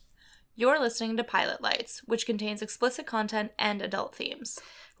You're listening to Pilot Lights, which contains explicit content and adult themes.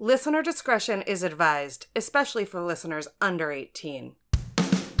 Listener discretion is advised, especially for listeners under 18.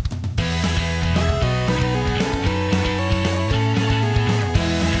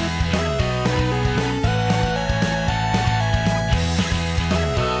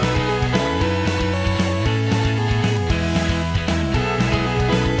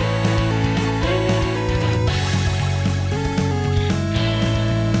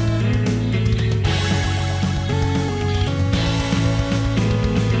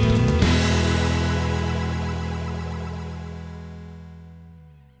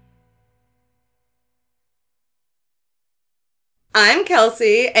 I'm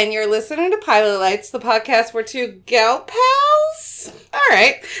Kelsey, and you're listening to Pilot Lights, the podcast where two gal pals,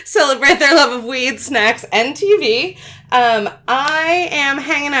 celebrate their love of weed, snacks, and TV. I am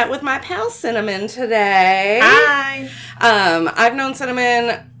hanging out with my pal Cinnamon today. Hi. I've known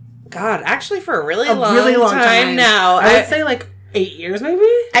Cinnamon, actually for a really long time now. I would say like 8 years, maybe?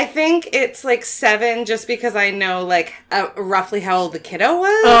 I think it's like 7 just because I know like roughly how old the kiddo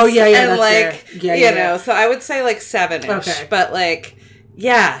was. Oh, yeah, and that's like, fair. you know, so I would say like 7-ish. Okay. But like,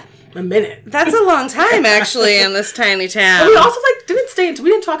 yeah. A minute. That's a long time actually in this tiny town. And we also like we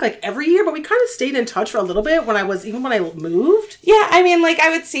didn't talk like every year, but we kind of stayed in touch for a little bit when I moved. Yeah, I mean like I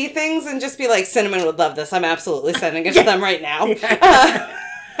would see things and just be like, Cinnamon would love this. I'm absolutely sending it to them right now. Yeah.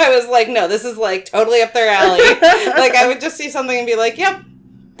 I was like, no, this is like totally up their alley. Like I would just see something and be like, yep,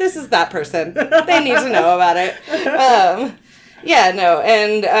 this is that person. They need to know about it.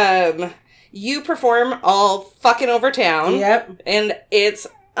 And you perform all fucking over town. Yep. And it's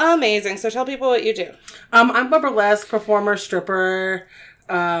amazing. So tell people what you do. I'm a burlesque performer, stripper.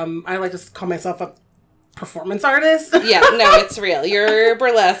 I like to call myself a performance artist. Yeah, no, it's real. Your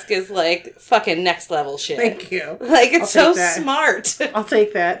burlesque is like fucking next level shit. Thank you. Like it's so smart. I'll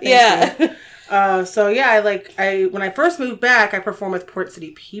take that. Thank you. When I first moved back, I performed with Port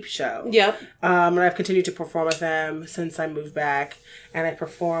City Peep Show. Yep. And I've continued to perform with them since I moved back. And I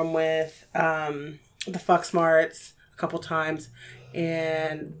perform with the Fuck Smarts a couple times.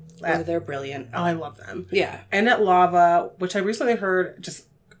 And they're brilliant. Oh, I love them. Yeah. And at Lava, which I recently heard just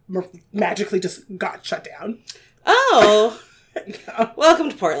magically just got shut down. Oh. Yeah. Welcome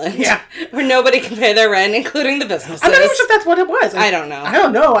to Portland. Yeah. Where nobody can pay their rent, including the businesses. I'm not even sure if that's what it was. I don't know. I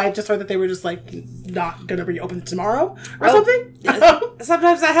don't know. I just heard that they were just like not going to reopen tomorrow or something.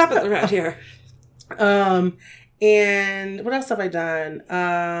 Sometimes that happens around here. And what else have I done?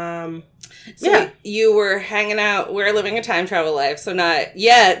 You were hanging out. We're living a time travel life, so not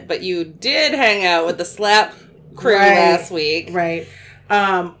yet, but you did hang out with the Slap crew last week. Right.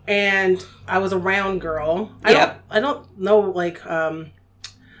 And I was a round girl. I don't know like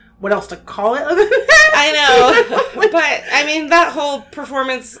what else to call it other than that. I know. But I mean that whole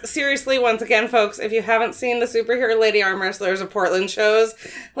performance, seriously, once again, folks, if you haven't seen the Superhero Lady Arm Wrestlers of Portland shows,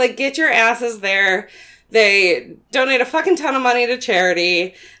 like get your asses there. They donate a fucking ton of money to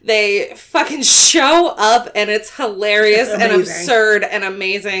charity. They fucking show up and it's hilarious and absurd and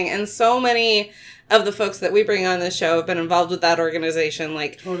amazing. And so many of the folks that we bring on this show have been involved with that organization.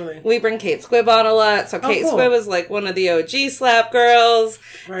 Like, totally. We bring Kate Squibb on a lot. So Kate Squibb is like one of the OG Slap girls.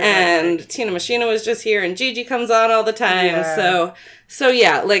 Right. Tina Machina was just here and Gigi comes on all the time. Yeah. So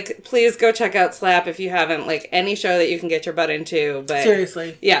yeah, like, please go check out Slap if you haven't, like, any show that you can get your butt into. But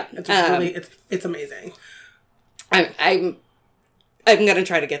seriously. Yeah. It's really, it's amazing. I'm gonna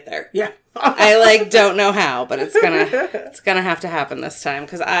try to get there. Yeah. I, don't know how, but it's gonna have to happen this time,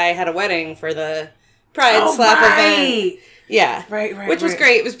 because I had a wedding for the Pride Slap event. Yeah. Right. Which was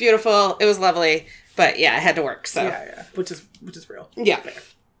great. It was beautiful. It was lovely. But yeah, I had to work, so. Yeah. Which is real. Yeah. Fair.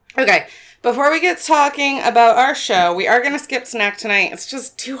 Okay. Before we get talking about our show, we are going to skip snack tonight. It's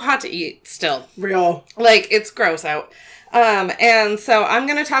just too hot to eat still. Real. Like, it's gross out. And so I'm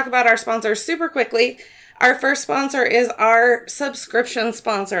going to talk about our sponsors super quickly. Our first sponsor is our subscription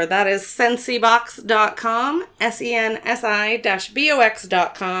sponsor. That is sensibox.com,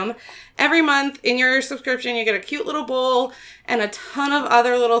 sensi-box.com. Every month in your subscription, you get a cute little bowl and a ton of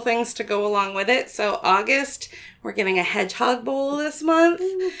other little things to go along with it. So August, we're getting a hedgehog bowl this month.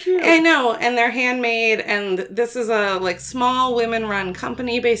 Ooh, cute. I know, and they're handmade, and this is a small women-run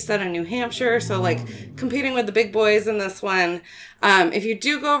company based out of New Hampshire, so competing with the big boys in this one. If you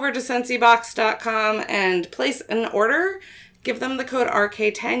do go over to sensibox.com and place an order, give them the code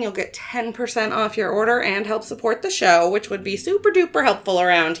RK10. You'll get 10% off your order and help support the show, which would be super duper helpful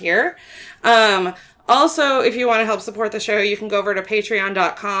around here. Also, if you want to help support the show, you can go over to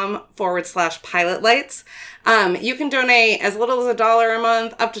patreon.com/pilotlights. You can donate as little as $1 a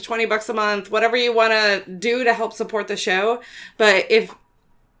month, up to $20 a month, whatever you want to do to help support the show. But if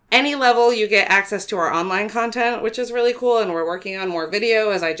Any level, you get access to our online content, which is really cool, and we're working on more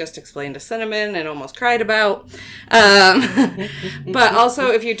video, as I just explained to Cinnamon and almost cried about. But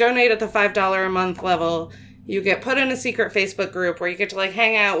also, if you donate at the $5 a month level, you get put in a secret Facebook group where you get to like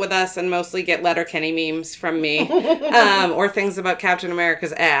hang out with us and mostly get Letterkenny memes from me, or things about Captain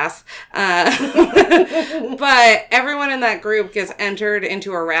America's ass. But everyone in that group gets entered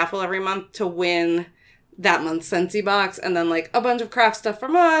into a raffle every month to win that month's Scentsy box, and then like a bunch of craft stuff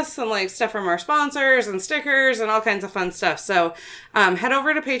from us and like stuff from our sponsors and stickers and all kinds of fun stuff. So head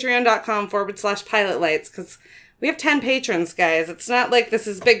over to patreon.com/pilotlights, because we have 10 patrons, guys. It's not like this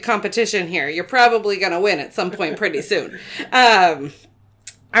is big competition here. You're probably going to win at some point pretty soon. Our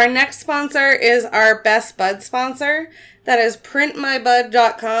next sponsor is our Best Bud sponsor. That is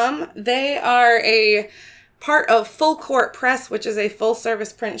printmybud.com. They are a part of Full Court Press, which is a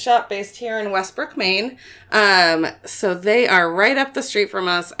full-service print shop based here in Westbrook, Maine. So they are right up the street from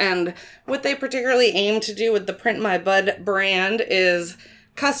us. And what they particularly aim to do with the Print My Bud brand is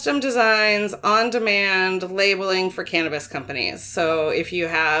custom designs, on-demand labeling for cannabis companies. So if you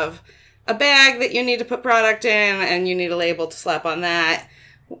have a bag that you need to put product in and you need a label to slap on that,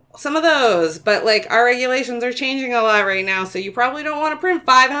 some of those. But like our regulations are changing a lot right now, so you probably don't want to print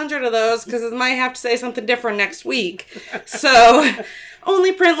 500 of those because it might have to say something different next week. So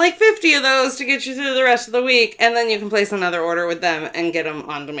only print like 50 of those to get you through the rest of the week, and then you can place another order with them and get them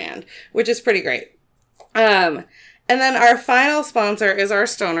on demand, which is pretty great. And then our final sponsor is our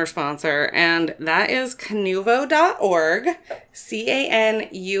stoner sponsor, and that is Canuvo.org,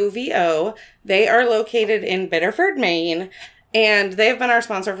 Canuvo. They are located in Biddeford, Maine, and they've been our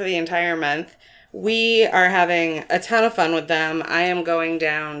sponsor for the entire month. We are having a ton of fun with them. I am going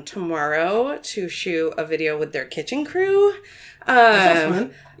down tomorrow to shoot a video with their kitchen crew. That's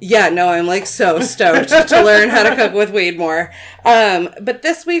fun. Yeah, no, I'm like so stoked to learn how to cook with weed more. But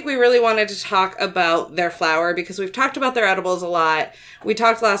this week we really wanted to talk about their flower because we've talked about their edibles a lot. We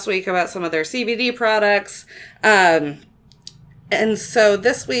talked last week about some of their CBD products. And so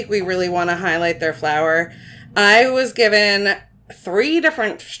this week we really want to highlight their flower. I was given 3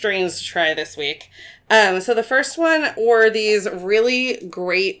 different strains to try this week. So the first one were these really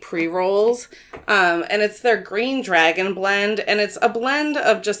great pre-rolls, and it's their Green Dragon blend, and it's a blend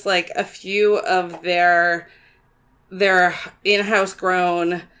of just like a few of their in-house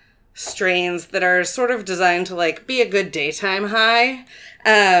grown strains that are sort of designed to like be a good daytime high.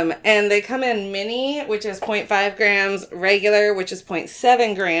 And they come in mini, which is 0.5 grams, regular, which is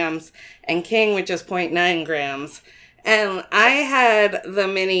 0.7 grams, and king, which is 0.9 grams. And I had the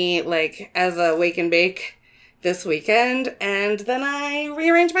mini, like, as a wake and bake this weekend, and then I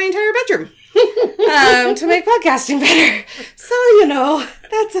rearranged my entire bedroom to make podcasting better. So, you know,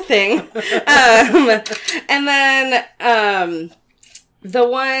 that's a thing. And then the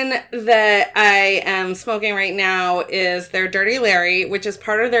one that I am smoking right now is their Dirty Larry, which is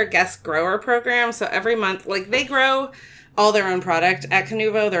part of their guest grower program. So every month, like, they grow all their own product at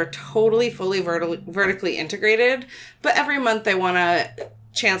Canuvo. They're totally fully vertically integrated, but every month they want a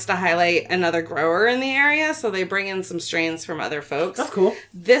chance to highlight another grower in the area, so they bring in some strains from other folks. That's cool.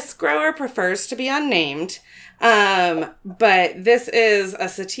 This grower prefers to be unnamed, but this is a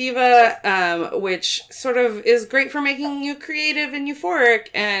sativa, which sort of is great for making you creative and euphoric,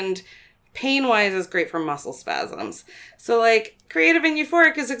 and pain-wise is great for muscle spasms. So, like, creative and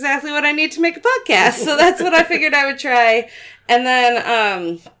euphoric is exactly what I need to make a podcast. So that's what I figured I would try. And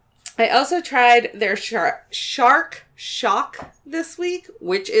then I also tried their Shark Shock this week,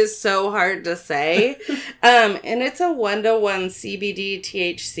 which is so hard to say. And it's a 1-to-1 CBD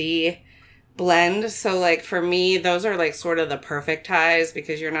THC blend. So, like, for me, those are, like, sort of the perfect highs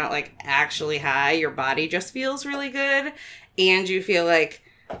because you're not, like, actually high. Your body just feels really good. And you feel, like,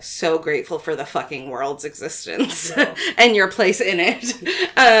 so grateful for the fucking world's existence and your place in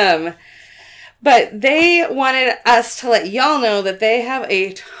it. But they wanted us to let y'all know that they have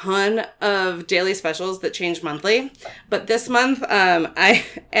a ton of daily specials that change monthly. But this month,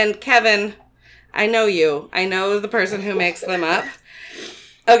 and Kevin, I know you. I know the person who makes them up.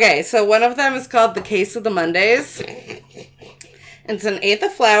 Okay, so one of them is called the Case of the Mondays. It's an eighth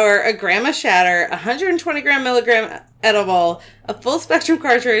of flour, a gram of shatter, 120 milligram edible, a full spectrum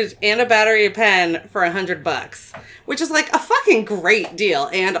cartridge, and a battery pen for $100, which is like a fucking great deal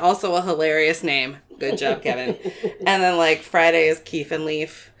and also a hilarious name. Good job, Kevin. And then like Friday is Keef and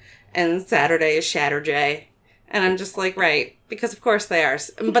Leaf, and Saturday is Shatter J. And I'm just like, right, because of course they are.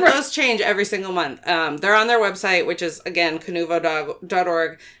 But those change every single month. They're on their website, which is, again,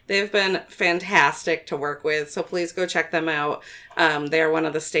 canuvo.org. They've been fantastic to work with, so please go check them out. They are one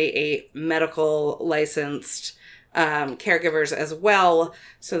of the State 8 medical licensed caregivers as well.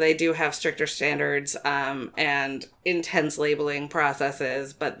 So they do have stricter standards and intense labeling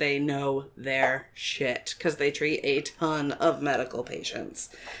processes, but they know their shit because they treat a ton of medical patients.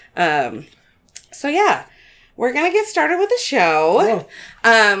 So yeah, we're going to get started with the show.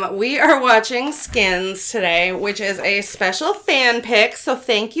 We are watching Skins today, which is a special fan pick. So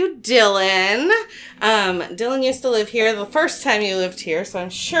thank you, Dylan. Dylan used to live here the first time you lived here, so I'm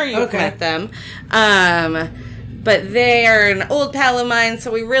sure you've met them. But they are an old pal of mine,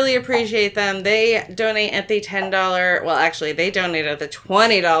 so we really appreciate them. They donate at the $10, well, actually, they donate at the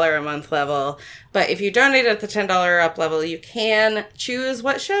 $20 a month level. But if you donate at the $10 up level, you can choose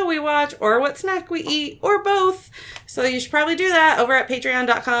what show we watch or what snack we eat or both. So you should probably do that over at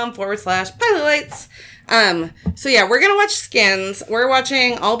patreon.com/pilotlights. So yeah, we're going to watch Skins. We're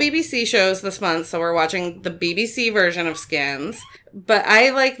watching all BBC shows this month, so we're watching the BBC version of Skins. But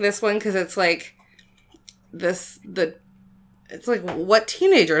I like this one because it's like, it's like what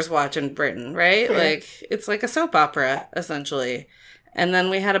teenagers watch in Britain, right? Sure. Like, it's like a soap opera, essentially. And then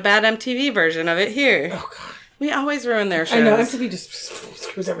we had a bad MTV version of it here. Oh, God. We always ruin their shows. I know, MTV just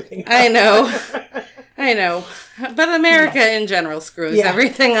screws everything up. I know. But America in general screws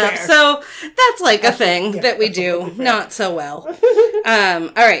everything up. Fair. So that's like a thing that we do not so well. All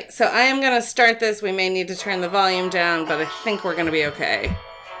right, so I am going to start this. We may need to turn the volume down, but I think we're going to be okay.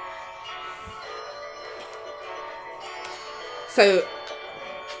 So,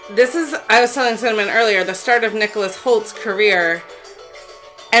 this is, I was telling Cinnamon earlier, the start of Nicholas Holt's career,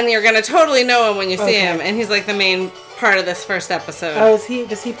 and you're going to totally know him when you see him, and he's like the main part of this first episode. Oh,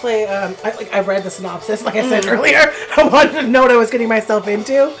 does he play, I read the synopsis, like I said earlier. I wanted to know what I was getting myself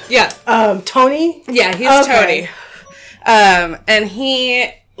into. Yeah. Tony? Yeah, he's Tony. And he,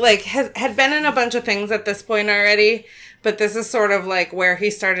 like, had been in a bunch of things at this point already. But this is sort of like where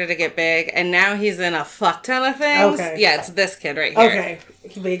he started to get big, and now he's in a fuck ton of things. Okay. Yeah, it's this kid right here. Okay.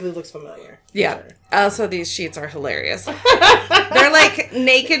 He vaguely looks familiar. Yeah. Sure. Also, these sheets are hilarious. They're like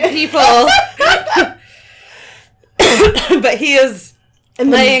naked people. But he is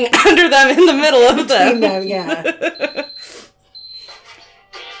laying under them in the middle of them. Yeah.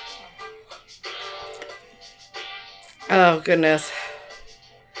 Oh, goodness.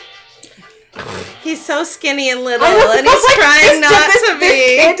 He's so skinny and little, and he's trying not to be.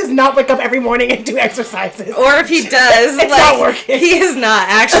 This kid does not wake up every morning and do exercises. Or if he does, it's not working. He is not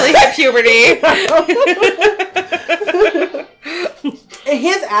actually hit puberty. And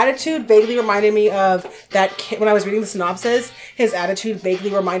his attitude vaguely reminded me of that kid. When I was reading the synopsis, his attitude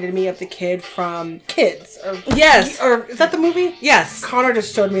vaguely reminded me of the kid from Kids. Yes. Or is that the movie? Yes. Connor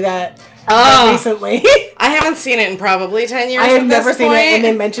just showed me that recently. I haven't seen it in probably 10 years. I have never seen it, and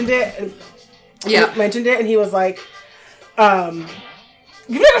they mentioned it. And he was like, "You've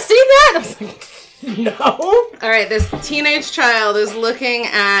never seen that?" I was like, "No." All right, this teenage child is looking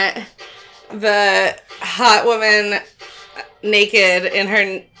at the hot woman naked in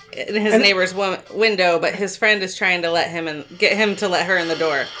his neighbor's window, but his friend is trying to get him to let her in the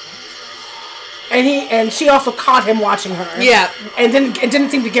door. And she also caught him watching her. Yeah, and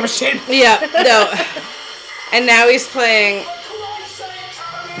didn't seem to give a shit. Yeah, no. And now he's playing.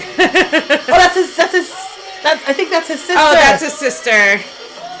 I think that's his sister. Oh, that's his sister.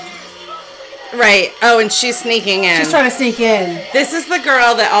 Right. Oh, and she's sneaking in. She's trying to sneak in. This is the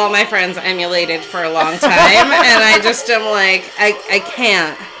girl that all my friends emulated for a long time, and I just am like, I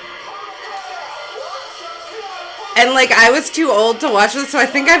can't. And, like, I was too old to watch this, so I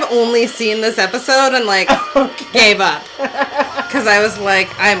think I've only seen this episode and, like, gave up. Because I was like,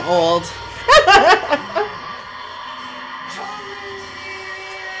 I'm old.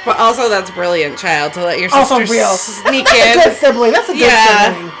 But also, that's brilliant, child, to let your sister sneak in. That's a good sibling. That's a good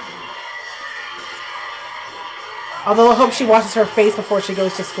sibling. Although I hope she washes her face before she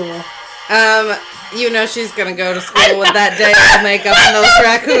goes to school. You know she's gonna go to school with that day of makeup and those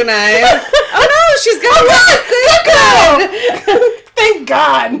raccoon eyes. Oh no, she's gonna good. Thank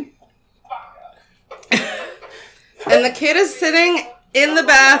God. And the kid is sitting in the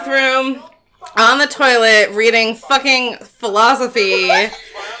bathroom on the toilet reading fucking philosophy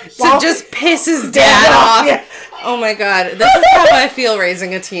to just piss his dad off. Yeah. Oh my God, this is how I feel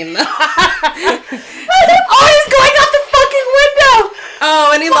raising a teen though. Oh, he's going out the fucking window.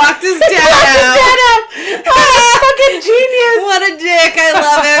 Oh, and he locked his dad out. Oh, fucking genius. What a dick. I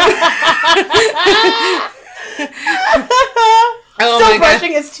love him. Oh, still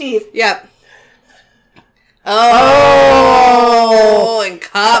brushing his teeth. Yep. Oh, and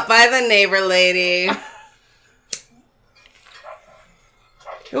caught by the neighbor lady.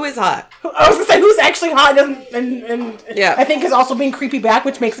 Who is hot? I was gonna say who's actually hot and Yeah. I think is also being creepy back,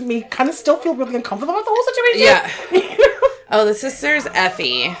 which makes me kind of still feel really uncomfortable about the whole situation. Yeah. Oh, the sister's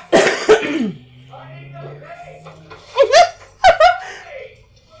Effie.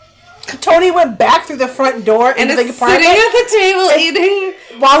 Tony went back through the front door And into is the sitting apartment at the table eating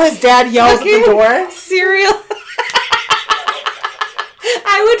while his dad yells at the door. cereal.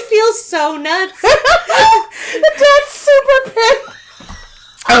 I would feel so nuts. The dad's super pissed.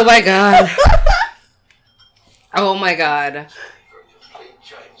 Oh my god. Oh my god.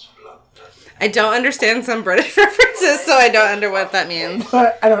 I don't understand some British references, so I don't under what that means.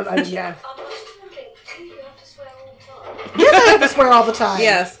 But I don't. Yeah. Yes, I have to swear all the time.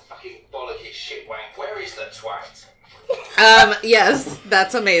 Yes. Where is the twat? Yes,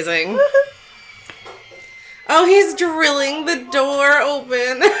 that's amazing. Oh, he's drilling the door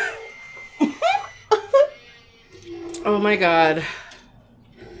open. Oh my god.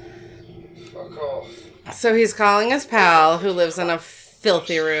 Fuck off. So he's calling his pal, who lives in a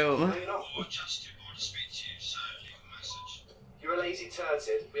filthy room. You're a lazy turd,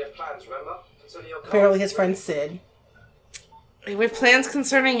 Sid. We have plans, remember? Concerning your Apparently, his friend Sid. We have plans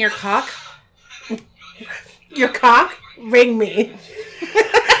concerning your cock? Your cock? Ring me.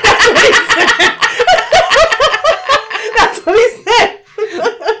 That's what he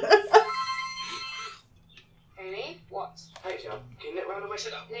said. Amy? What? Hey, John, can you nip round and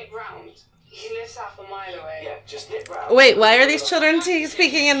sit up? Nip round. He lives half a mile away. Yeah, just nip round. Wait, why are these children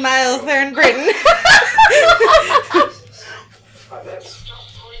speaking in miles? They're in Britain. Like this. Stop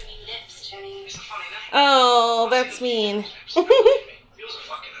calling me Nips, Jenny. It's a funny name. Oh, that's mean. Yours are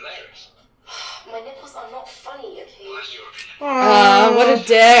fucking hilarious. My nipples are not funny, okay? Well, that's your opinion. What a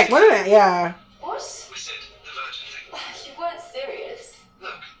dick. What did I? Yeah. What? We said the virgin thing. You weren't serious.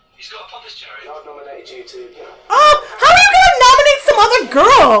 Look, he's got a poppers cherry. I've nominated you to, Oh, how are you gonna nominate some other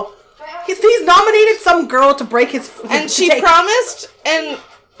girl? He's nominated some girl to break his. And she promised, and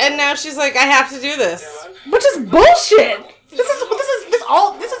now she's like, I have to do this. which is bullshit. This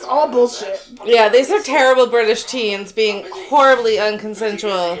is all bullshit. Yeah, these are terrible British teens being horribly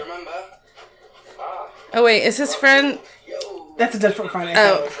unconsensual. You remember? Oh wait, is his friend? That's a different friend.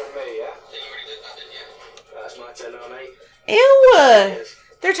 Oh, From me, yeah? You already did that, didn't you? That's my turn now, mate. ew!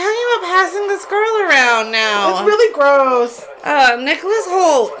 They're talking about passing this girl around It's now. really gross. Nicholas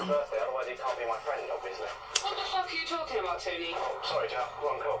Holt. Birthday, otherwise he can't be my friend, obviously. What the fuck are you talking about, Tony? Sorry, Joe.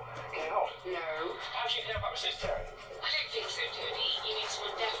 Wrong call. Can you hold? No. How do you care about Mrs. Terry? I don't think so, Tony. You need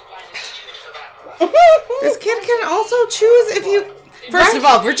someone deaf-blind and stupid for that. This kid can also choose if you. First of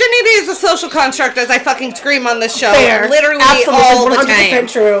all, virginity is a social construct, as I fucking scream on this show, Fair. literally Absolutely, all the 100% time.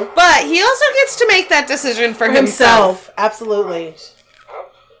 true. But he also gets to make that decision for himself. Absolutely.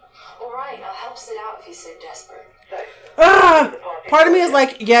 Alright, I'll help Sid out if he's so desperate. Part of me is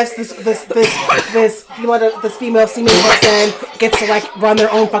like, yes, this female seeming person gets to like run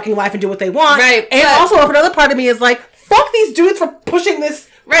their own fucking life and do what they want. Right, And but- also another part of me is like, fuck these dudes for pushing this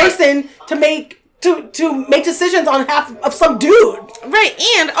person to make decisions on behalf of some dude. Right,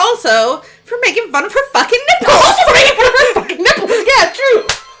 and also for making fun of her fucking nipples. Also for making fun of her fucking nipples. Yeah, true.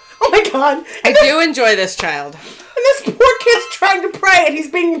 Oh my god. I do enjoy this child. And this poor kid's trying to pray and he's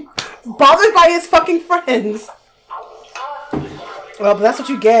being bothered by his fucking friends. Well, but that's what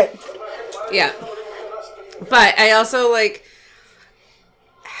you get. Yeah. But I also, like,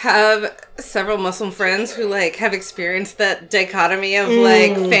 have several Muslim friends who, like, have experienced that dichotomy of,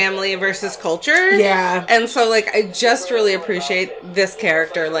 like, family versus culture. Yeah. And so, like, I just really appreciate this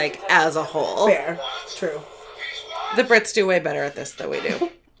character, like, as a whole. Fair. True. The Brits do way better at this than we do.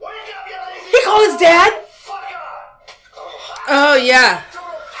 He called his dad? Oh, yeah.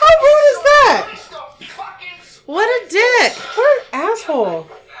 How rude is that? What a dick. What an asshole. Now,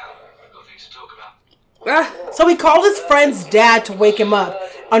 I've got things to talk about. Ah, So he called his friend's dad to wake him up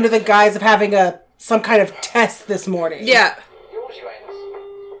under the guise of having some kind of test this morning. yeah. Yours, you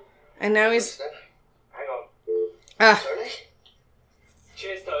ain't. And now he's... Hang on. Ah.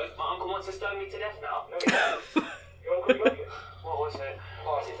 Cheers, Toad. My uncle wants to stone me to death now. No, you don't. Your uncle got you. What was it?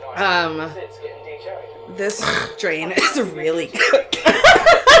 Party time. Sid's getting de-cherry. This drain is really good.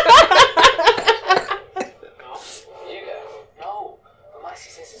 You go. No, but Maxie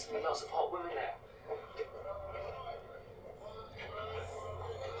says there's going to be lots of hot women there.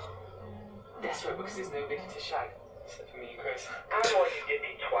 Desperate because there's nobody to shag. Except for me and Chris. And why you get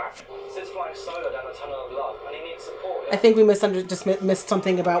me twat? Sid's flying solo down the tunnel of love, and he needs support. I think we missed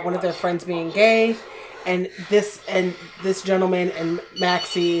something about one of their friends being gay, and this gentleman and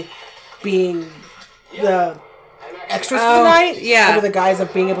Maxie being the extras for the night. yeah. Under the guise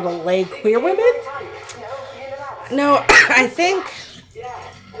of being able to lay queer women. No, I think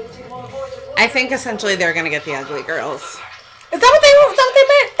I think essentially they're gonna get the ugly girls. Is that what they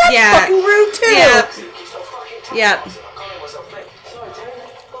meant? That's Yeah. fucking rude too. Yep.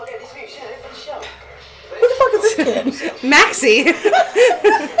 Who the fuck is this kid? Maxie.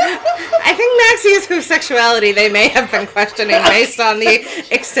 I think Maxie is whose sexuality they may have been questioning based on the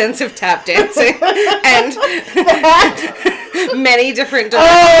extensive tap dancing and many different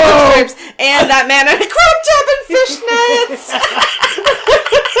stripes and that man in a crop top and fishnets.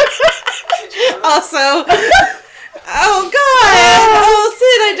 Also, oh god, oh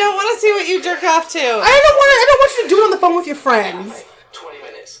Sid, I don't want to see what you jerk off to. I don't want you to do it on the phone with your friends. 20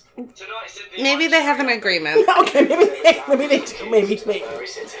 minutes. Maybe they have an agreement. Okay, maybe they do. Maybe.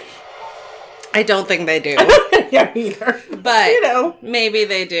 I don't think they do. Yeah, me either. But, you know, maybe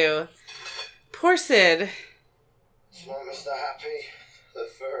they do. Poor Sid. So, Mr. Happy, the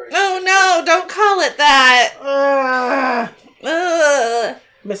furry. Oh no, don't call it that. Ugh.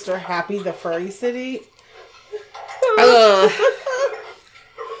 Mr. Happy, the furry city. Ugh.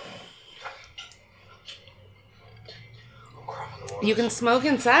 You can smoke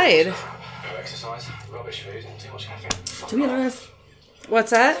inside. No exercise, rubbish food, and too much caffeine. To be honest,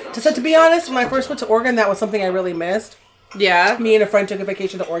 What's that? to be honest, when I first went to Oregon, that was something I really missed. Yeah. Me and a friend took a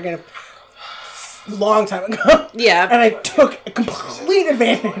vacation to Oregon a long time ago. Yeah. And I took complete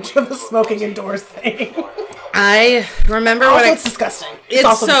advantage of the smoking indoors thing. I remember Also, when it's disgusting. it's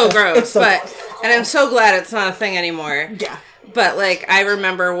also so disgusting. gross, It's so but gross. and I'm so glad it's not a thing anymore. Yeah. But like I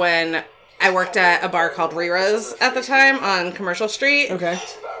remember when I worked at a bar called Rira's at the time on Commercial Street. Okay.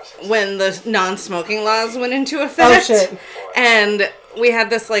 When the non-smoking laws went into effect. Oh, shit. And we had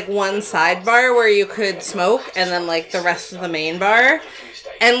this like one sidebar where you could smoke and then like the rest of the main bar.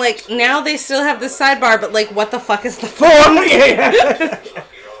 And like now they still have this sidebar, but like what the fuck is the Yeah. I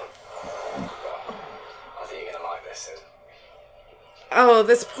think you're gonna like this, Sid. Oh,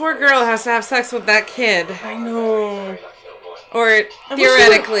 this poor girl has to have sex with that kid. I know. Lucky little boy. Or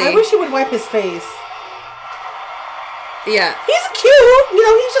theoretically. I wish he would wipe his face. Yeah. He's cute. You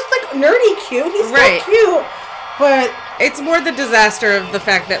know, he's just like nerdy cute. He's Right. still cute. But It's more the disaster of the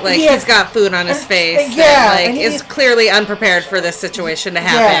fact that like Yeah. he's got food on his face. Yeah, that, like and is he- clearly unprepared for this situation to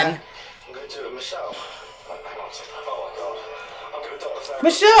happen. I'm going to Michelle. Hang on a second. Oh my god. I'm going to Dr. Therapy.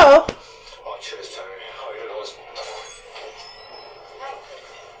 Michelle, Oh, cheers, Terry. Oh, you're always...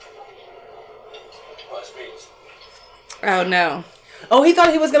 Nice beans. Oh no. oh, he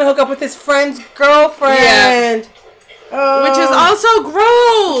thought he was gonna hook up with his friend's girlfriend. Oh, Which is also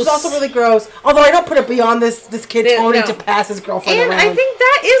gross. It's also really gross. Although I don't put it beyond this kid Yeah, Tony no. to pass his girlfriend And around. I think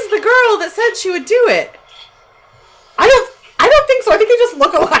that is the girl that said she would do it. I don't think so. I think they just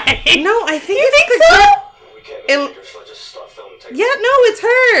look alike. No, I think You it's think the so? girl. We get And- in should I just start filming? Take Yeah, no, it's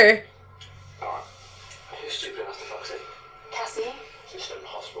her. Alright. Who's stupid enough to fuck it? Cassie? She's still in the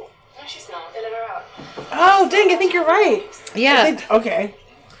hospital. No, she's not. They let her out. Oh, dang! I think you're right. Yeah. Okay.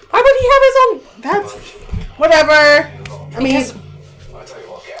 Why would he have his own? That's whatever. I mean, I tell you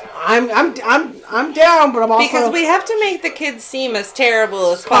what, get out. I'm down, but I'm also Because we have to make the kids seem as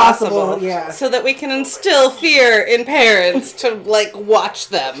terrible as Possible, possible. yeah. So that we can instill fear in parents to, like, watch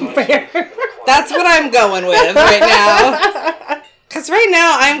them. That's what I'm going with right now. Because right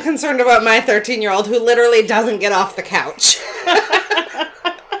now I'm concerned about my 13-year-old who literally doesn't get off the couch.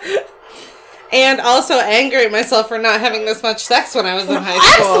 And also angry at myself for not having this much sex when I was in high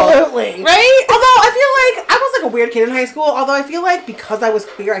school. Absolutely. Right? Although I feel like I was like a weird kid in high school. Although I feel like because I was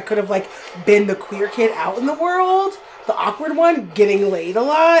queer, I could have like been the queer kid out in the world, the awkward one, getting laid a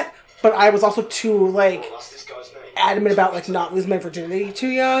lot. But I was also too like What's this guy's name? adamant about like not losing my virginity too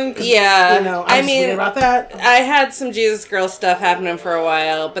young. 'Cause, Yeah. you know, I I'm mean, weird about that. I had some Jesus girl stuff happening for a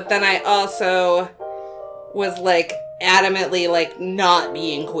while, but then I also was like adamantly like not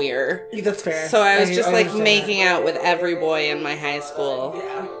being queer. That's fair. So I was just like understand making out with every boy in my high school.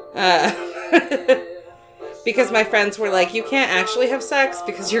 that. Because my friends were like, you can't actually have sex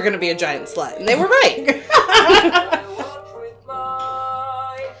because you're going to be a giant slut. And they were right.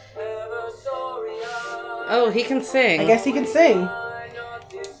 Oh, he can sing. I guess he can sing.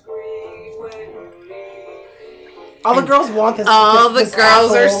 All the girls want this. All the this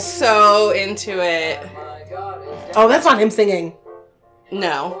girls are asshole. so into it. Oh, that's not him singing.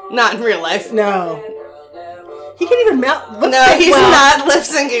 No, not in real life. No. He can't even mouth. No, he's not lip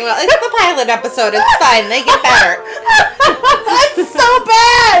syncing well. It's the pilot episode. It's fine. They get better. That's so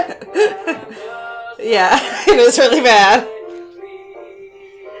bad. Yeah, it was really bad.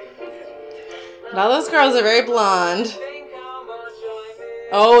 And all those girls are very blonde.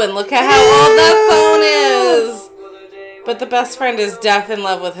 Oh, and look at how old that phone is. But the best friend is deaf in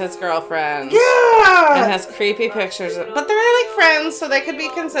love with his girlfriend. Yeah. And has creepy pictures. But they're like friends, so they could be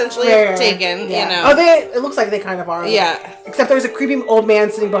consensually Fair. taken, Yeah. you know. Oh, it looks like they kind of are. Yeah. Except there's a creepy old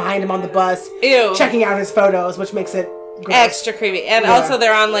man sitting behind him on the bus, Ew. checking out his photos, which makes it gross. Extra creepy. And Yeah. also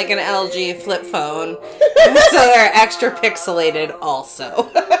they're on like an LG flip phone. So they're extra pixelated also.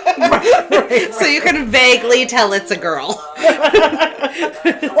 Right. So you can vaguely tell it's a girl.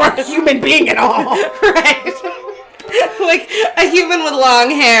 Or a human being at all. Right. Like a human with long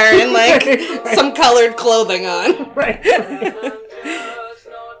hair and like some colored clothing on. Right.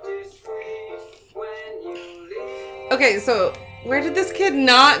 Okay, so where did this kid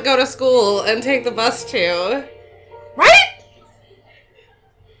not go to school and take the bus to? Right?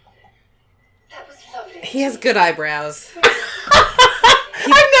 That was lovely. He has good eyebrows.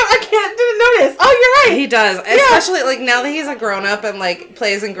 Didn't notice. Oh, you're right. He does. Especially like now that he's a grown up and like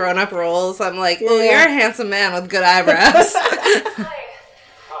plays in grown up roles, I'm like, oh, Yeah. you're a handsome man with good eyebrows. Hi.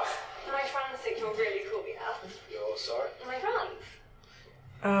 My friends think you're really cool, yeah? You're sorry? My friends.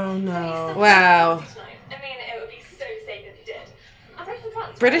 Oh, no. Wow. Tonight. I mean, it would be so safe if you did. I'm very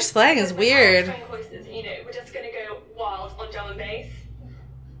friends. British slang is weird. You know, we're just gonna go wild on drum and bass.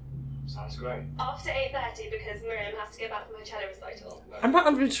 Sounds great. After 8:30 because Miriam has to go back from her cello recital. I'm not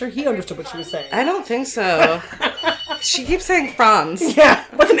even sure he understood what she was saying. I don't think so. She keeps saying Franz. Yeah,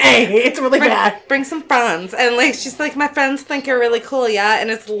 with an A. It's really bad. Bring some Franz. And like she's like, my friends think you're really cool, yeah? And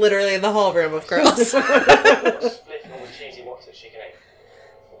it's literally the whole room of girls. Split and all the cheesy Watsons she can eat.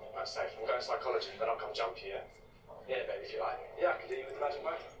 That's safe. I'm going to psychology, then I'll come jump you, yeah? Yeah, baby, if you like. Yeah, I can do you with the magic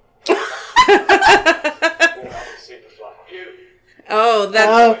word. Superfly. You. Oh,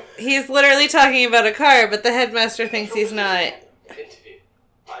 that's... Oh. He's literally talking about a car, but the headmaster thinks he's not. Interview.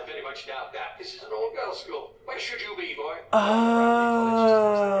 I very much doubt that. This is an all-girls school. Where should you be, boy? Oh.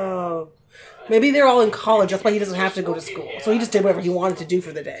 Maybe they're all in college. That's why he doesn't have to go to school. So he just did whatever he wanted to do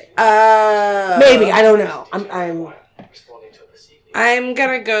for the day. Maybe. I don't know. Responding to a perceived need. I'm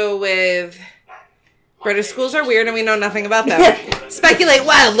gonna go with... British schools are weird and we know nothing about them. Yeah. Speculate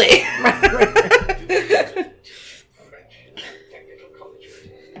wildly.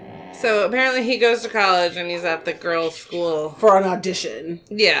 So apparently he goes to college and he's at the girls' school. For an audition.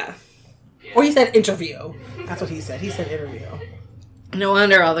 Yeah. Or he said interview. That's what he said. He said interview. No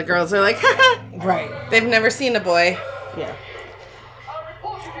wonder all the girls are like, haha. Right. They've never seen a boy. Yeah. I'll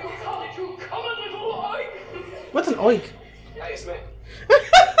report you to college, you common little oik! What's an oink? Hey, it's me.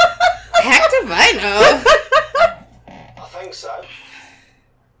 Heck do I know? I think so.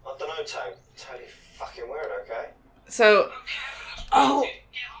 I don't know, Tone. Totally fucking weird, okay? So, Oh.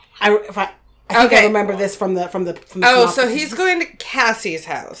 I think I Okay. remember this from the oh, synopsis. so he's going to Cassie's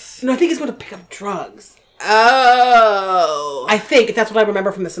house. No, I think he's going to pick up drugs. Oh. I think that's what I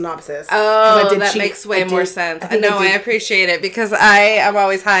remember from the synopsis. 'Cause Oh, I did that cheat. makes way I more did- sense. think No, I did. appreciate it because I am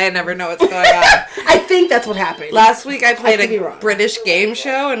always high and never know what's going on. I think that's what happened. Last week I played could be a wrong. British game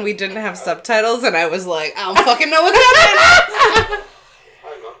show and we didn't have subtitles and I was like, I don't fucking know what's happening. Hey,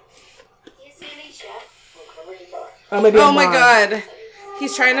 Mum. You see Alicia? Can I bring you back? Oh, maybe Oh I'm my wrong. god.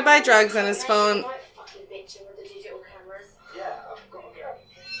 He's trying to buy drugs on his phone Like fucking bitching with the digital cameras. Yeah, I've got to go.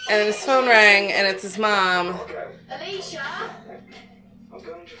 and his phone rang and it's his mom. Okay. Alicia? I'm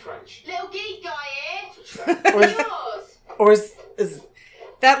going to French. Little geek guy Or is, here? Yours? or is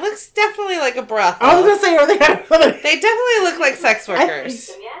That looks definitely like a brothel. I was gonna say, are they? They definitely look like sex workers.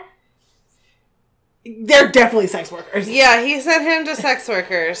 Yeah? They're definitely sex workers. Yeah, he sent him to sex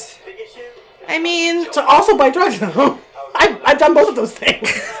workers. I mean, To also buy drugs, though. I've done both of those things.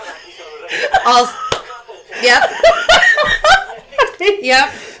 also, yep, yep,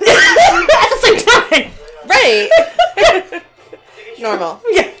 At the same time. right. Normal,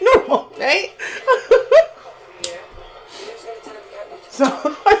 Yeah, normal. right? So,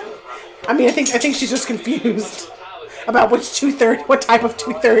 I mean, I think she's just confused about which 230, what type of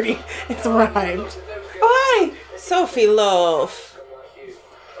 230 has arrived. Why? Sophie Love.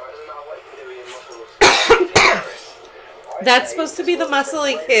 That's supposed to be the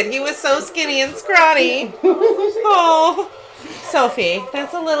muscly kid. He was so skinny and scrawny. Oh, Sophie,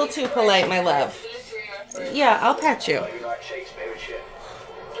 that's a little too polite, my love. Yeah, I'll pat you. You like Shakespeare and shit.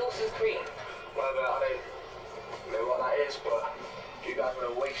 Dawson's Creek. Well, I don't know what that is, but you guys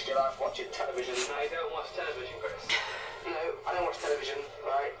want to waste your life watching television. No, you don't watch television, Chris. No, I don't watch television,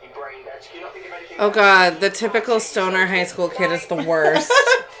 right? You brain dead. Can you not think of anything? Oh god, the typical stoner high school kid is the worst.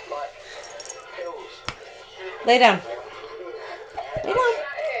 Like pills. Lay down. Lay down.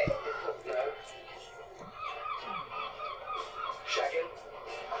 No. Shagging.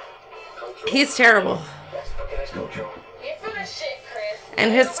 Cultural. He's terrible. That's cultural. You're full of shit, Chris.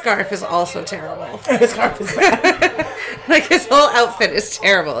 And his scarf is also terrible. His scarf is bad. Like his whole outfit is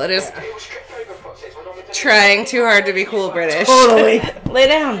terrible. It is. It was stripped over pussies. What do you want Trying too hard to be cool British. Totally. Lay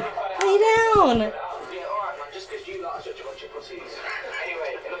down. Lay down. Yeah, alright, man, just because you lot are such a bunch of pussies.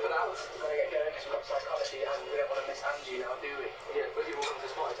 Anyway, enough of that. We're gonna get going because we've got psychology and we don't want to miss Angie now, do we? Yeah, but you will come to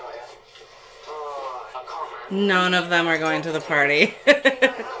the spotlight, aren't you? Oh, I can't, man. None of them are going to the party. Come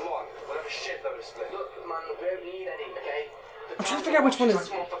on, we'll have a shitload of split. Look, man, we don't need any, okay? I'm trying to figure out which one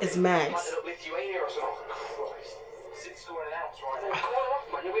is Max. Might end up Lithuania or something. Christ. Sid's scoring an ounce right now. Call her off,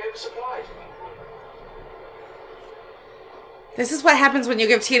 man, you'll be oversupplied. This is what happens when you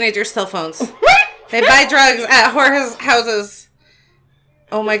give teenagers cell phones. They buy drugs at whore houses.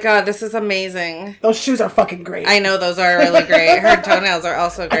 Oh my god, this is amazing. Those shoes are fucking great. I know those are really great. Her toenails are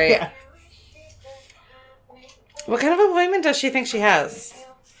also great. Yeah. What kind of appointment does she think she has?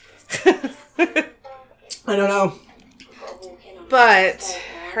 I don't know. But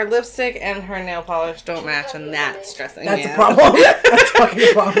her lipstick and her nail polish don't match, and that's stressing That's me a out. problem. That's fucking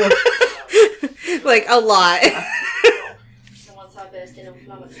a problem. Like, a lot. So once I burst in and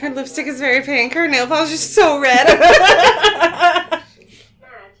flummox. Her lipstick is very pink. Her nail polish is so red. Mad.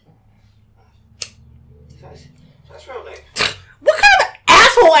 That's real name. What kind of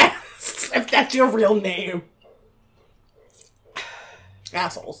asshole ass if that's your real name?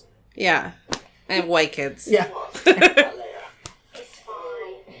 Assholes. Yeah. And white kids. Yeah. It's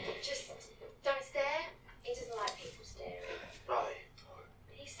fine. Just don't stare. He doesn't like people staring. Right.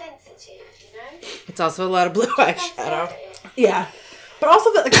 He's sensitive, you know? It's also a lot of blue Don't stare eyeshadow. at it. Yeah. But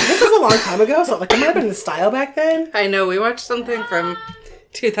also, like, this was a long time ago, so like, it might have been the style back then. I know, we watched something from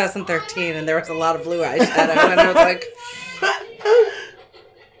 2013 and there was a lot of blue eyeshadow and I was like,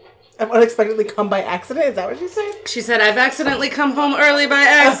 I've unexpectedly come by accident. Is that what you said? she said, I've accidentally come home early by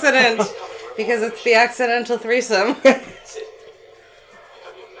accident because it's the accidental threesome. Have your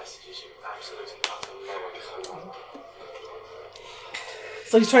messages, you absolute bugger.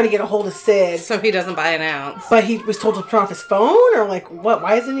 So he's trying to get a hold of Sid, So he doesn't buy an ounce. but he was told to turn off his phone, or like what?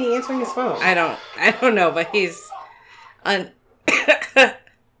 Why isn't he answering his phone? I don't know, but he's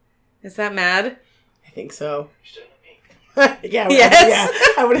Is that mad? I think so. Staring at me. Yeah. Yes. Yeah.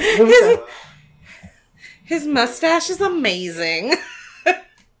 I would assume so. His mustache is amazing.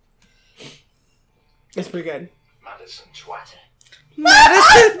 It's pretty good. Madison Twatter.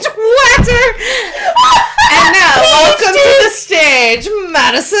 Madison Twatter! And now, welcome to the stage,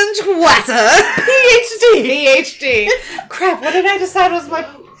 Madison Twatter! PhD! Crap, what did I decide was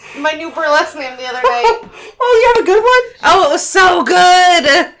my new burlesque name the other night? Oh, you have a good one? Oh, it was so good!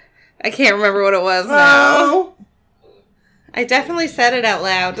 I can't remember what it was now. Oh. I definitely said it out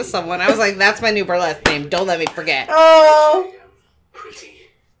loud to someone. I was like, that's my new burlesque name. Don't let me forget. Oh. Pretty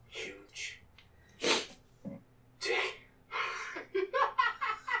huge dick.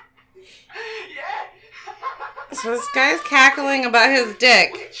 Yeah. So this guy's cackling about his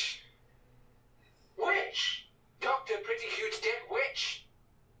dick. Which? Dr. Pretty Huge Dick, which?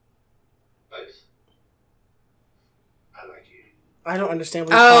 Both. I like you. I don't understand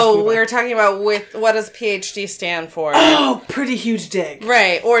what you're talking Oh, about. we were talking about what does PhD stand for? Oh, pretty huge dick.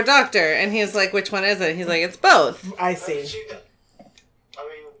 Right, or doctor. And he's like, which one is it? He's like, it's both. I see. I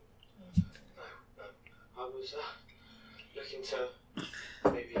mean, I was looking to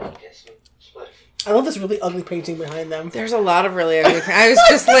maybe get some spliff. I love this really ugly painting behind them. There's a lot of really ugly things. I was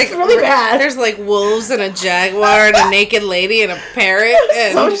just like, It's really bad. There's like wolves and a jaguar and a naked lady and a parrot.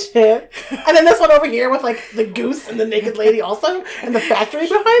 And So shit. And then this one over here with like the goose and the naked lady also, and the factory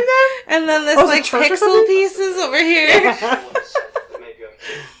behind them. and then this Oh, is it like church or pixel something? pieces over here. Yeah. Someone said that maybe I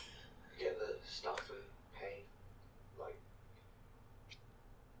could get the stuff for pay. Like,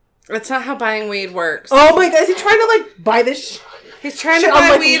 That's not how buying weed works. Oh my god, is he trying to like buy this He's trying to Shit, I'm buy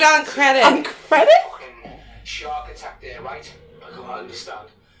like- weed on credit. on credit? fucking shark attack there, right? I can't understand.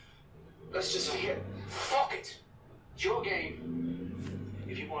 Let's just forget. Fuck it. It's your game.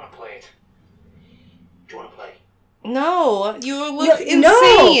 If you want to play it. Do you want to play? No, you look No.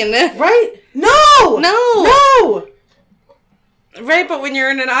 insane. Right? No! No. No! Right, but when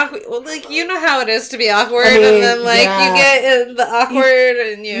you're in an awkward, well, like, you know how it is to be awkward, I mean, and then, like, yeah. you get in the awkward,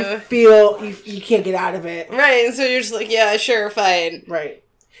 and You you... feel you can't get out of it. Right, and so you're just like, yeah, sure, fine. Right.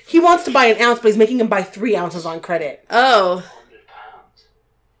 He wants to buy an ounce, but he's making him buy 3 ounces on credit. Oh, £100.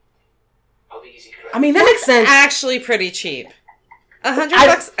 I'll be easy credit. I mean, that makes sense. actually pretty cheap. $100 I-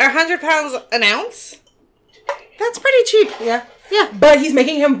 bucks, or £100 an ounce? That's pretty cheap. Yeah. Yeah. But he's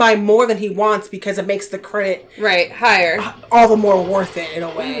making him buy more than he wants because it makes the credit Right, higher. all the more worth it in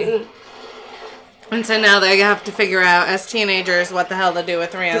a way. And so now they have to figure out, as teenagers, what the hell to do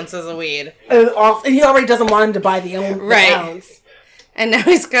with 3 ounces of weed. And he already doesn't want him to buy the Right. ounce. And now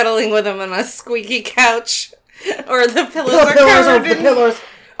he's cuddling with him on a squeaky couch. Or the pillows The are pillars covered the in... pillars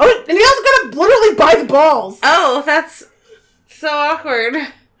Oh, and he also got him literally by the balls. Oh, that's so awkward.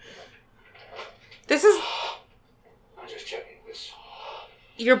 This is... I'm just checking this.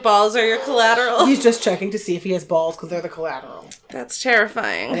 Your balls are your collateral. He's just checking to see if he has balls because they're the collateral. That's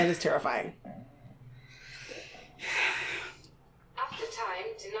terrifying. That is terrifying. After time,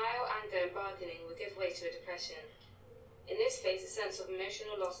 denial, anger, and bargaining will give way to a depression. In this phase, a sense of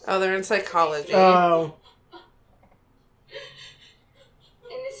emotional loss. Oh, they're in psychology. Oh.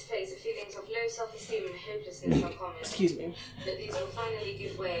 In this phase, the feelings of low self-esteem and hopelessness are common. Excuse me. But these will finally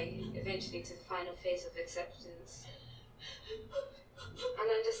give way, eventually, to the final phase of acceptance. An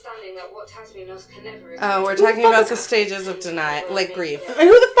understanding that what has been lost can never return. Oh, we're talking about the stages of denial, like grief. And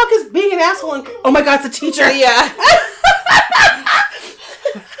who the fuck is being an asshole? Oh my god, it's a teacher. Yeah.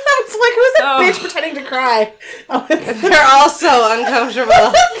 It's like, who's that Oh. bitch pretending to cry? Oh, it's They're all so uncomfortable.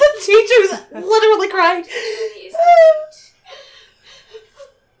 the teacher's literally crying. Journey is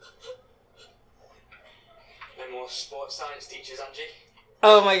No more sports science teachers, Angie.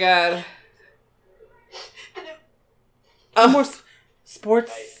 Oh my god. Oh, more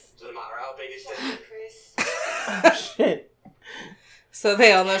sports. Hey, doesn't matter how big it's different. Chris. Oh, shit. So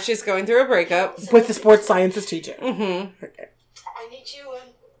they all know she's going through a breakup. With the sports sciences teacher. Mm-hmm. Okay. I need you,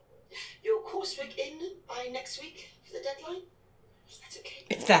 your coursework in by next week for the deadline. That's okay.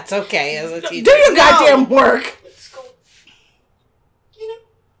 If that's okay as a teacher. Do your goddamn work. Let's go. You know.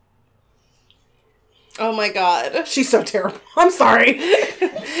 Oh my god. She's so terrible. I'm sorry.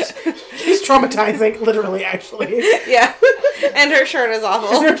 She's traumatizing, literally, actually. Yeah. And her shirt is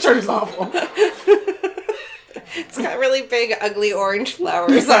awful. Her shirt is awful. It's got really big, ugly orange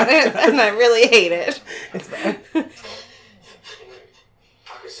flowers on it, and I really hate it. It's bad. I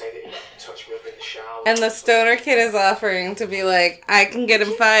could say that you touched me up in the shower. And the stoner kid is offering to be like, I can get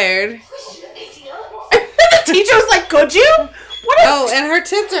him fired. The teacher was like, could you? What a- Oh, and her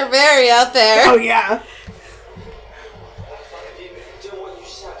tits are very out there. Oh, yeah. Do what you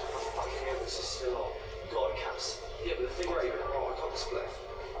said. Fucking evidence is still on. God, Cass. Yeah, but the thing right, I got the split.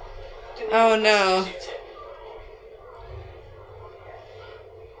 Oh no.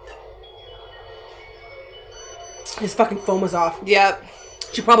 His fucking phone was off. Yep.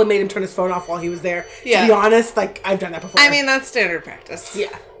 She probably made him turn his phone off while he was there. Yeah. To be honest, like, I've done that before. I mean, that's standard practice.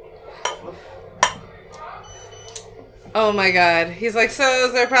 yeah. Oh my god. He's like, so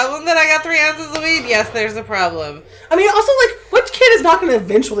is there a problem that I got 3 ounces of weed? Yes, there's a problem. I mean, also, like, which kid is not going to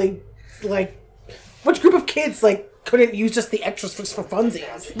eventually, like, which group of kids, like, couldn't use just the extras just for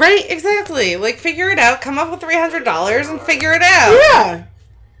funsies? Right, exactly. Like, figure it out. Come up with $300 and figure it out. Yeah.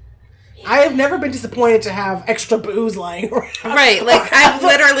 I have never been disappointed to have extra booze lying around. Right, like, I've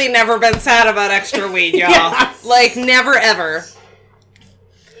literally never been sad about extra weed, y'all. Yeah. Like, never ever.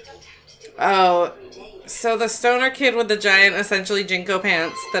 Oh, so the stoner kid with the giant, essentially Jinko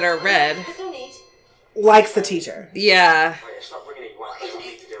pants that are red. There's no need. Likes the teacher. Yeah. Right, stop bringing it back. I don't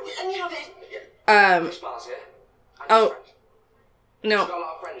need to deal with it. And you have it. Chris Mars here. And Oh. your friend. No. You've got a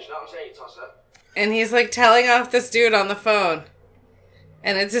lot of friends, you know what I'm saying, you tosser? And he's, like, telling off this dude on the phone.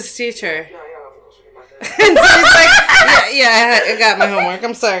 And it's his teacher. Yeah, of course we can back there. And so he's like, yeah, I got my homework.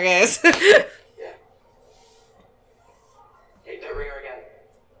 I'm sorry, guys. Yeah. Hey, don't ring her again.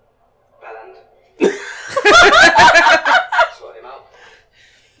 Bell end. Sort him out.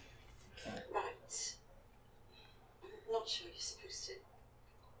 Right. I'm not sure you're supposed to.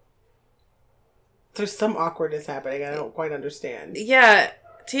 There's some awkwardness happening. I don't quite understand. Yeah,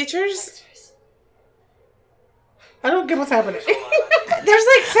 teachers... I don't get what's happening. There's, like,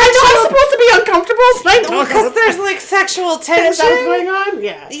 I know I'm sexual... supposed to be uncomfortable, so I don't Because there's, like, sexual Is that what's tension. going on?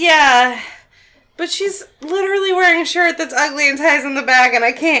 Yeah. Yeah. But she's literally wearing a shirt that's ugly and ties in the back, and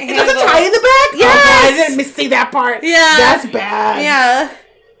I can't handle There's a tie in the back? Yes! Oh, God, I didn't see that part. Yeah. That's bad. Yeah.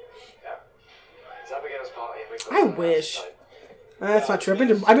 It's Abigail's party. I wish. That's not true. I've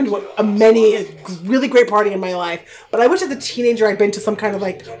been to a many really great party in my life, but I wish as a teenager I'd been to some kind of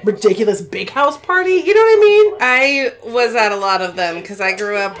like ridiculous big house party. You know what I mean? I was at a lot of them because I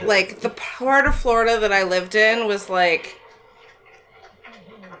grew up, like, the part of Florida that I lived in was, like,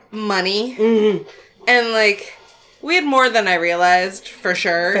 money. Mm-hmm. And, like, we had more than I realized, for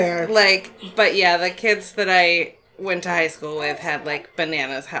sure. Fair. Like, but yeah, the kids that I went to high school with had, like,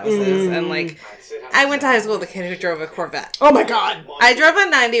 bananas houses. And, like, I went to high school with a kid who drove a Corvette. Oh my God! I drove a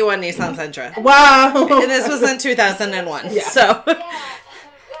 91 Nissan Sentra. Wow. And this was in 2001. Yeah. So,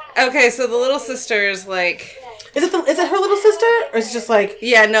 okay, so the little sister's, like... Is it her little sister, or is it just like?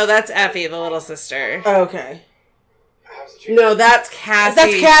 Yeah, no, that's Effie, the little sister. Oh, okay. No, that's Cassie.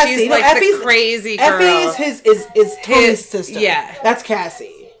 That's Cassie. She's No, like Effie's- the crazy girl. Effie is Tony's His- sister. yeah. That's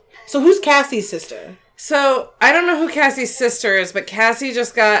Cassie. So who's Cassie's sister? So, I don't know who Cassie's sister is, but Cassie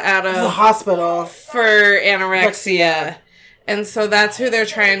just got out The of hospital. for anorexia. And so that's who they're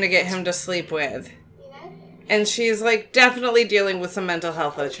trying to get him to sleep with. And she's, like, definitely dealing with some mental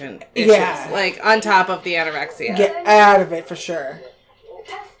health issues. Yeah. Like, on top of the anorexia. Get out of it for sure.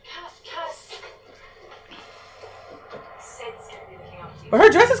 But her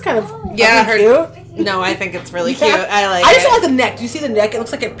dress is kind of Yeah, cute. No, I think it's really cute. Yeah. I like I just it. don't like the neck. Do you see the neck? It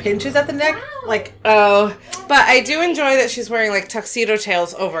looks like it pinches at the neck. Like, Oh, but I do enjoy that she's wearing, like, tuxedo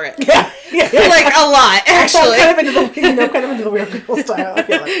tails over it. yeah. Like, a lot, actually. kind of into the, kind of into the weird girl style, I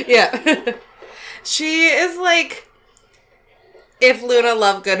feel like. Yeah. She is like if Luna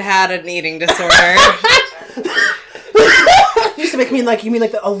Lovegood had an eating disorder. Used to make me like, you mean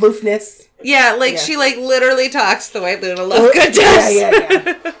like the aloofness? Yeah, like Yeah. she like literally talks the way Luna Lovegood does.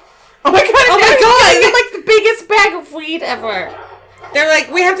 Yeah. Oh my god! Oh my God. You're like the biggest bag of weed ever. They're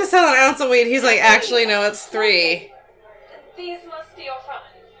like, we have to sell an ounce of weed. He's like, actually, no, it's 3. These must be your friends.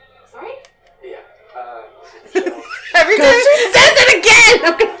 Sorry? Yeah. Every time she says it again!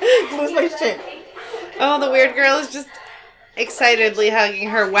 I'm gonna lose my shit. Oh, the weird girl is just excitedly hugging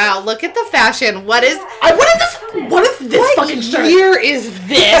her. Wow, look at the fashion. What is What is this fucking shirt? year is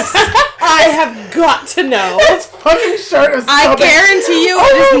this? I have got to know. This fucking shirt is so I big. guarantee you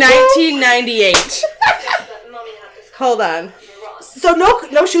it is 1998. Hold on. So no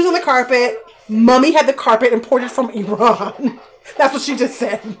shoes on the carpet. Mummy had the carpet imported from Iran. That's what she just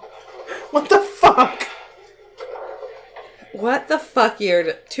said. What the fuck? What the fuck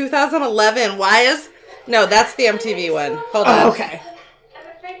year? 2011. Why is... No, that's the MTV one. Hold on. Oh, okay. I'm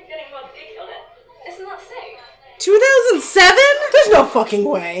afraid you're getting more giggy on it. Isn't that safe? 2007? There's no fucking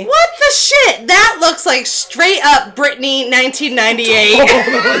way. What the shit? That looks like straight up Britney 1998.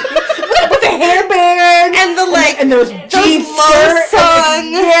 With the hairband And the like... and those jeans love skirt.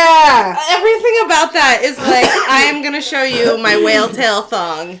 song. Yeah. Everything about that is like, I am gonna show you my whale tail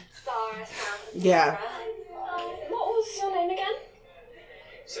thong. Sarah, Sam. Yeah. What was your name again?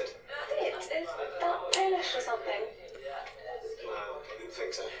 Sid. Sid. Is that Polish or something? I didn't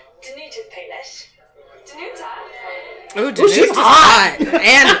think so. Danuta's Polish. Danuta? Ooh, Danute's she's hot.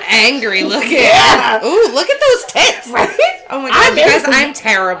 And angry looking. Yeah. Ooh, look at those tits. Right? Oh my god, you guys, I'm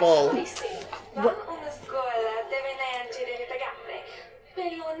terrible. Una scuola deve leggere i pagare.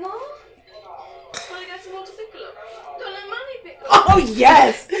 Bello, no? Ragazzi molto piccolo. Con le mani piccole. Oh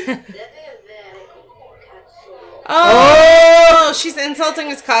yes. Oh, she's insulting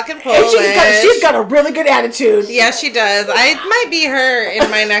his cock and Polish. And she's got a really good attitude. Yeah, she does. I might be her in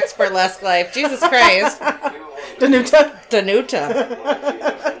my next burlesque life. Jesus Christ. Danuta.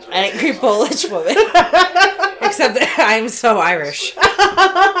 Danuta. Angry Polish woman. Except that I'm so Irish. Oh, yeah,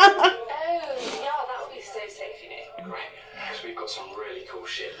 that would be so safe, you know. Right. Because we've got some really cool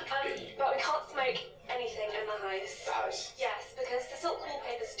shit. But we can't smoke anything in the house. The house. Yes, because the silk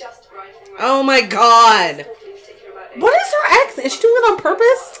wallpaper's just arrived from Oh my god. Awfully particular about it. What is her accent? Is she doing it on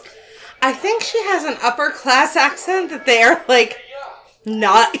purpose? I think she has an upper class accent that they are like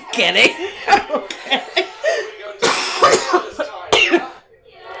not getting.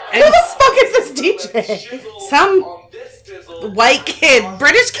 Who the fuck is this DJ? Some white kid.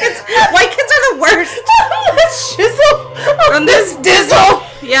 British kids. White kids are the worst. This shizzle. On this dizzle.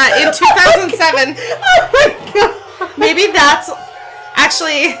 Yeah, in 2007. Oh my god. Maybe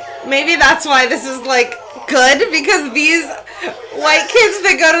that's why this is like good, because these white kids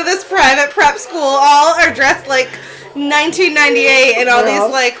that go to this private prep school all are dressed like 1998, and all these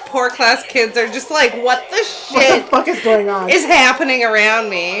like poor class kids are just like, what the What shit the fuck is going on? is happening around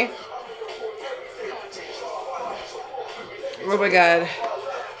me? Oh my god.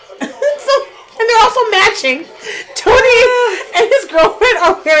 And they're also matching. Tony and his girlfriend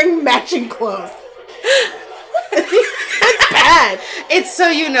are wearing matching clothes. It's bad. It's so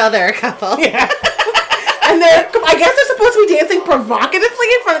you know they're a couple. Yeah. And I guess they're supposed to be dancing provocatively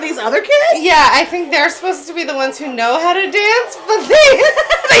in front of these other kids? Yeah, I think they're supposed to be the ones who know how to dance, but they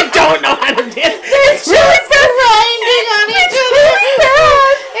don't know how to dance. It's just grinding on each other. Really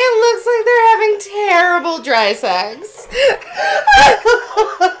bad. It looks like they're having terrible dry sex.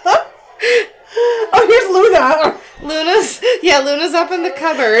 Oh, here's Luna. Luna's up in the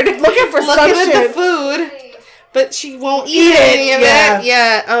cupboard Looking for some at shit. the food. But she won't eat any of yeah. it.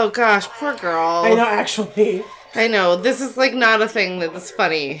 Yeah. Oh gosh, poor girl. I know, actually. I know. This is like not a thing that's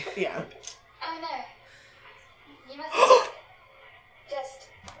funny. Yeah. Oh no. You must just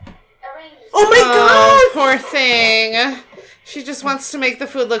arrange. Oh my Oh, god! poor thing. She just wants to make the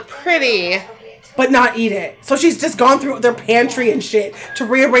food look pretty. But not eat it. So she's just gone through their pantry and shit to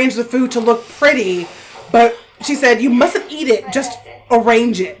rearrange the food to look pretty. But she said, you mustn't eat it, just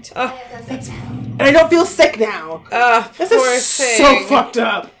arrange it. Oh, That's and I don't feel sick now. This poor is thing. so fucked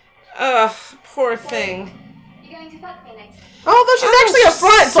up. Ugh, poor thing. You're going to fuck me next time. Although she's actually up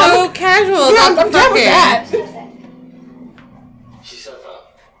front, So I'm, casual. yeah, about I'm the down with fucking- that. She said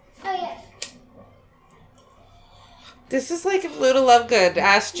that. Oh, yes. This is like if Luna Lovegood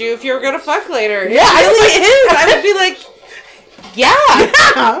asked you if you were gonna fuck later. Yeah, It really is. I would be like,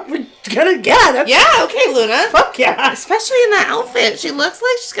 yeah. We're gonna get it. Yeah, okay, Luna. Fuck yeah. Especially in that outfit. She looks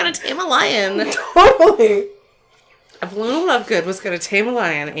like she's gonna tame a lion. Totally. If Luna Lovegood was gonna tame a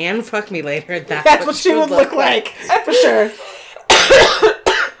lion and fuck me later, That's what she would look like. For sure.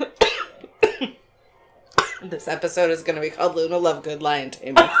 This episode is gonna be called Luna Lovegood Lion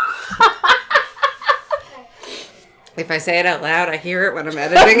Tamer. If I say it out loud, I hear it when I'm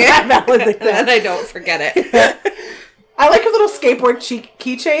editing it. And I don't forget it. I like her little skateboard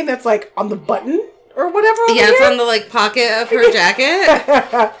keychain that's like on the button or whatever. Yeah, it's on the like pocket of her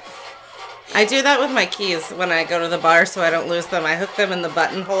jacket. I do that with my keys when I go to the bar so I don't lose them. I hook them in the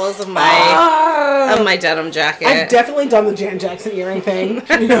buttonholes of my denim jacket. I've definitely done the Jan Jackson earring thing,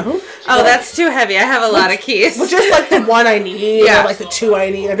 you know? Oh, that's too heavy. I have a lot of keys. Which is like the one I need, Yeah. or like the two I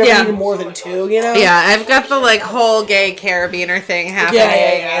need. I've never needed more than two, you know? Yeah, I've got the like whole gay carabiner thing happening.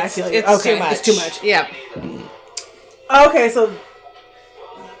 Yeah. I feel you. It's Okay, too much. it's too much. Yeah. Okay, so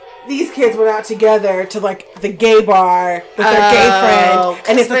these kids went out together to like the gay bar with their gay friend,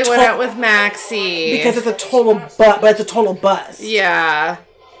 and it's they went out with Maxie because it's a total but it's a total bust. Yeah.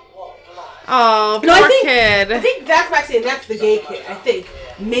 Oh, poor No, I think, kid. I think that's Maxie and that's the gay kid. I think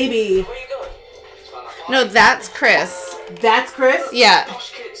maybe No, that's Chris. that's Chris. Yeah.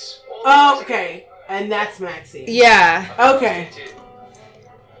 Gosh, kids. Oh, okay, and that's Maxie. Yeah. Okay,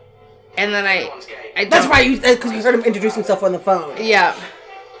 And then I that's don't- why because you heard him introduce himself on the phone. Yeah.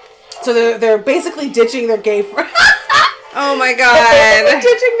 So they're basically ditching their gay friend. Oh my They're god.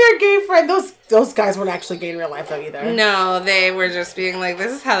 ditching their gay friend. Those guys weren't actually gay in real life though either. No, they were just being like,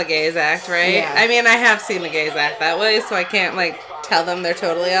 this is how the gays act, right? Yeah. I mean, I have seen the gays act that way, so I can't, like, tell them they're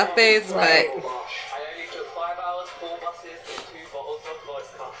totally off base, Right. but... I only took 5 hours, 4 buses, and 2 bottles of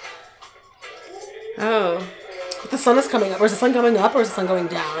vodka. Oh. The sun is coming up. Or is the sun coming up or is the sun going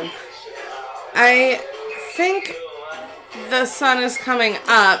down? I think the sun is coming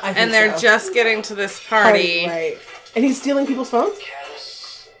up, think and they're so. just getting to this party. Right. And he's stealing people's phones?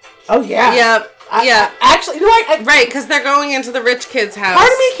 Oh, yeah. Yep. Yeah. Actually, you know what? Right, because they're going into the rich kid's house.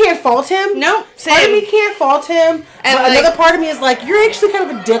 Part of me can't fault him. Nope, Part of same. me can't fault him. And, But like- another part of me is like, you're actually kind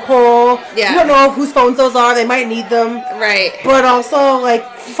of a dickhole. Yeah. You don't know whose phones those are. They might need them. Right. But also, like,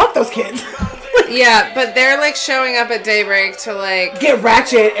 fuck those kids. Yeah, but they're, like, showing up at daybreak to, like... Get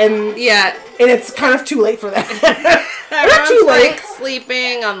ratchet and Yeah. it's kind of too late for that. Not Everyone's, too late. like,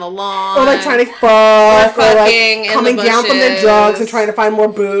 sleeping on the lawn. Or like trying to fuck, or like fucking in coming the down from their bushes. drugs and trying to find more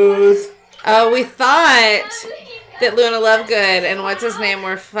booze. Oh, we thought that Luna Lovegood and what's his name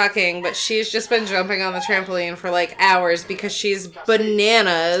were fucking, but she's just been jumping on the trampoline for like hours because she's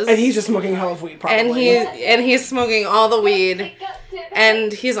bananas. And he's just smoking hell of weed, probably. and he's smoking all the weed.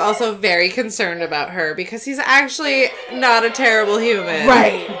 And he's also very concerned about her because he's actually not a terrible human.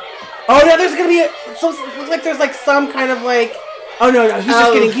 Right. Oh no, there's gonna be so it looks like there's like some kind of like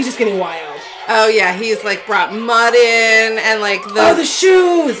he's just getting wild. Oh yeah, he's like brought mud in and like the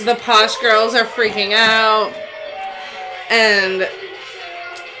shoes. The posh girls are freaking out. And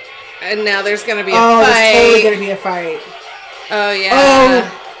now there's gonna be a fight. There's totally gonna be a fight. Oh yeah.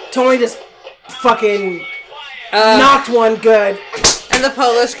 Oh, Tony just fucking knocked one good. And the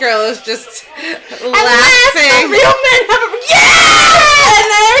Polish girl is just The laughing. real men have a And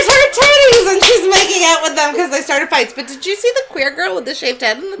there's her titties, and she's making out with them because they started fights. But did you see the queer girl with the shaved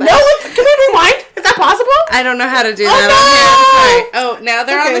head in the back? No, can we rewind? Is that possible? I don't know how to do Oh, that no! on here. I'm sorry. Oh, now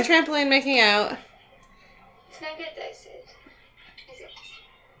they're on the Okay. trampoline making out. It's no good though, Sid. Is it?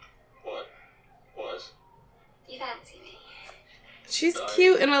 What? Was? You fancy me? She's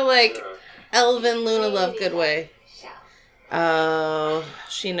cute in a like elven Luna Lovegood way. Shall. Oh,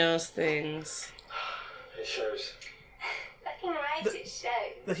 she knows things. It shows. Fucking right, it shows.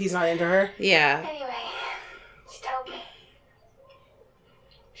 That he's not into her. Yeah. Anyway, she told me.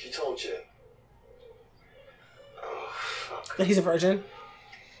 She told you. Oh, fuck. That he's a virgin.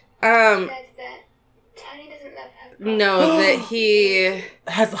 Says that Tony doesn't love her. No, that he.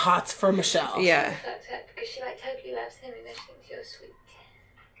 Has the hots for Michelle. Yeah. Fucked up because she like totally loves him and then she thinks you're sweet.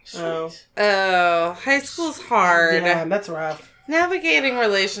 Oh. Oh, high school's hard. Yeah, that's rough. Navigating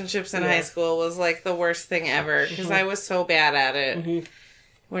relationships in Yeah. high school was like the worst thing ever because Mhm. I was so bad at it. Mhm.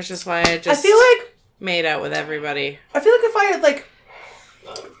 Which is why I just I feel like made out with everybody. if I had like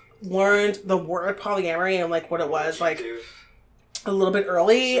learned the word polyamory and like what it was, like a little bit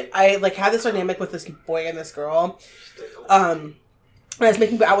early. I like had this dynamic with this boy and this girl. I was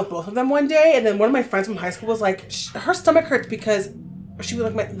making out with both of them one day, and then one of my friends from high school was like, her stomach hurts because she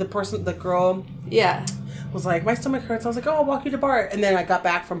was like the girl. Yeah. Was like, my stomach hurts. I was like, oh, I'll walk you to Bart. And then I got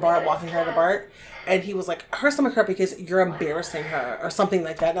back from Bart, walking her to Bart, and he was like, her stomach hurt because you're embarrassing her or something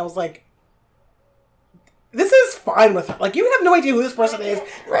like that. And I was like, this is fine with her. Like, you have no idea who this person is.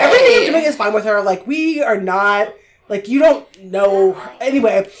 Right. Everything you're doing is fine with her. Like, we are not, like, you don't know her.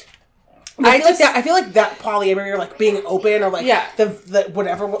 Anyway, I feel like that polyamory or like being open or like the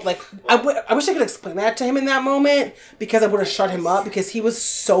whatever, like I wish I could explain that to him in that moment, because I would have shut him up, because he was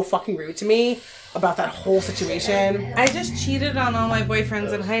so fucking rude to me about that whole situation. I just cheated on all my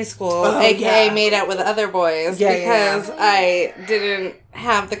boyfriends in high school, aka made out with other boys, because I didn't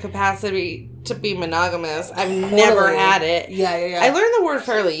have the capacity to be monogamous. I've never had it. Yeah. I learned the word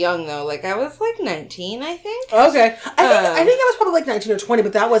fairly young, though. Like, I was like 19, I think. Okay. I think I was probably like 19 or 20,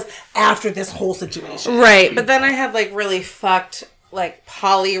 but that was after this whole situation. Right, but then I had like really fucked like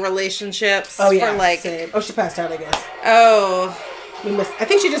poly relationships. Oh yeah. For, like, same. Oh, she passed out, I guess. Oh. I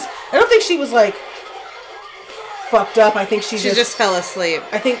think I don't think she was like fucked up. I think she just fell asleep.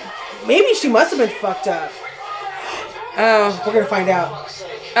 I think maybe she must have been fucked up. Oh. We're gonna find out.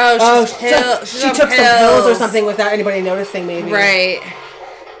 Oh, she took some pills or something without anybody noticing, maybe. Right.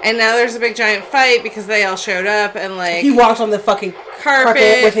 And now there's a big giant fight because they all showed up and like... He walked on the fucking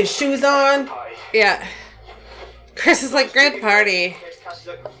carpet with his shoes on. Yeah. Chris is like, great party.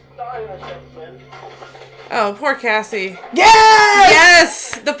 Oh, poor Cassie. Yes!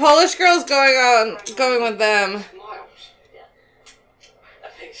 Yes! The Polish girl's going with them. I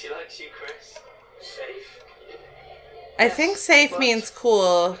think she likes you, Chris. Safe. I think safe means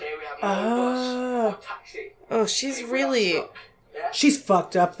cool. Oh. Oh, she's really... She's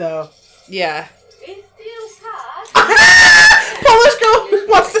fucked up, though. Yeah. Polish girl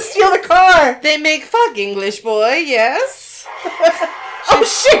wants to steal the car. They make fuck, English boy, yes? Oh,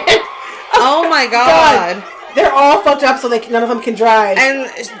 shit! Oh my god. They're all fucked up, so none of them can drive. And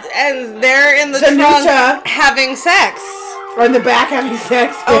they're in the trunk having sex. Or in the back having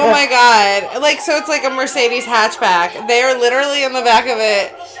sex. Yeah. Oh my god. Like, so it's like a Mercedes hatchback. They are literally in the back of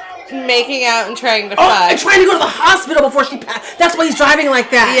it, making out and trying to fuck. And trying to go to the hospital before she passed. That's why he's driving like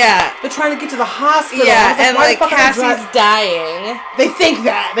that. Yeah. They're trying to get to the hospital. Yeah, and like Cassie's dying. They think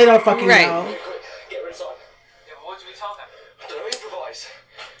that. They don't fucking know. Get rid of time. Yeah, but what do we tell them? Don't know, improvise.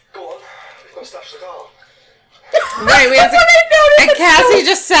 Go on. We've got to stash the car. Right, we have to... And Cassie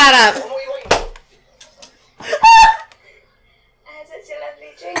just sat up. What are you waiting for? Had such a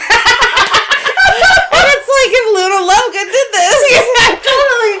lovely drink. And it's like if Luna Lovegood did this. Yeah,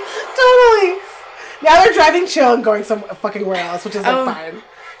 totally. Now they're driving chill and going fucking where else, which is like fine.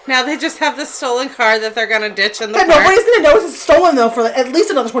 Now they just have this stolen car that they're gonna ditch in the park. Nobody's gonna know it's stolen though for at least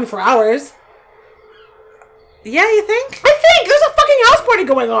another 24 hours. Yeah, you think? I think there's a fucking house party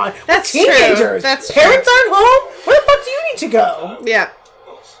going on. That's teenagers. True. That's Parents aren't home. Where the fuck do you need to go? Yeah.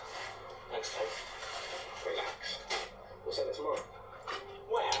 Next time. Relax. We'll sell it tomorrow.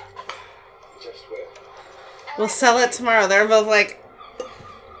 Where? Just where? We'll sell it tomorrow. They're both like, We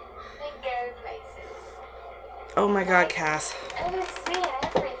go places. oh my god, Cass. I want to see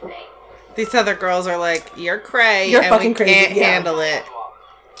everything. These other girls are like, you're cray. You're and fucking we crazy, can't yeah. handle it.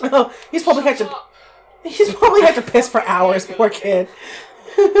 Oh, he's probably had to piss for hours, poor kid.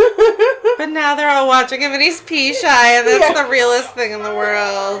 But now they're all watching him and he's pee shy, and that's the realest thing in the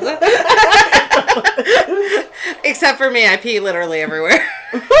world. Except for me, I pee literally everywhere.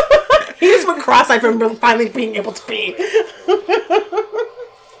 He just went cross-eyed from finally being able to pee.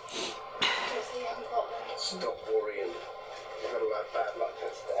 Stop worrying. You've had a lot of bad luck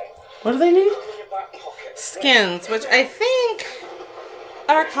today. What do they need? In your back pocket. Skins, which I think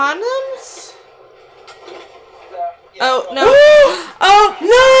are condoms? Oh no! Oh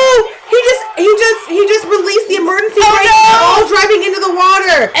no! He just released the emergency brake. No! All driving into the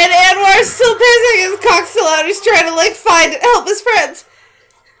water. And Anwar's still pissing. His cock's still out. He's trying to like help his friends.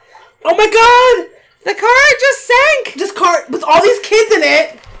 Oh my god! The car just sank. This car with all these kids in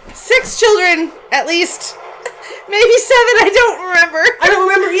it. 6 children, at least. Maybe 7. I don't remember. I don't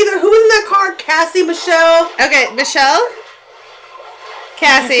remember either. Who was in that car? Cassie, Michelle. Okay, Michelle,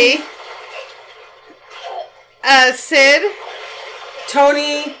 Cassie, Sid,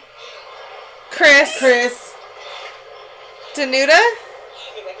 Tony, Chris, Danuta.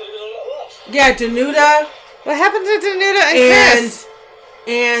 Yeah, Danuta. What happened to Danuta and Chris?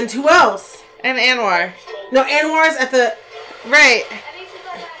 And who else? And Anwar. No, Anwar's at the... Right.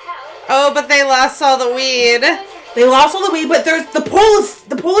 Oh, but they lost all the weed. They lost all the weed, but there's the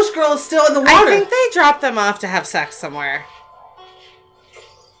Polish girl is still in the water. I think they dropped them off to have sex somewhere.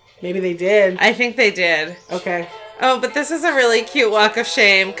 Maybe they did. I think they did. Okay. Oh, but this is a really cute walk of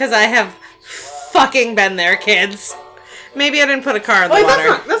shame because I have fucking been there, kids. Maybe I didn't put a car in the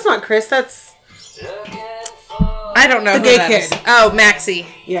water. That's not Chris. That's I don't know the who gay that kid. is. Oh, Maxie.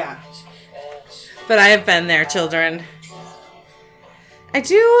 Yeah. But I have been there, children. I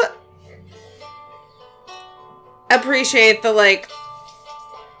do appreciate the, like...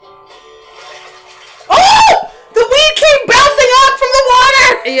 Oh! The weed came bouncing up from the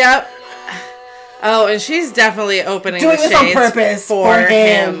water! Yep. Oh, and she's definitely opening Doing the this on shades purpose for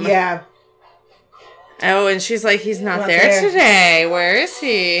him. Yeah. Oh, and she's like, he's not Not there there. today. Where is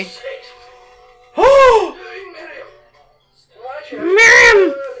he? Oh!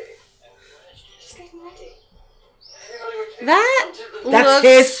 Miriam! Just getting ready. That That's looks...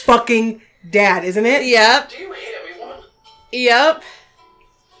 his fucking dad, isn't it? Yep. Do you hear me, woman? Yep.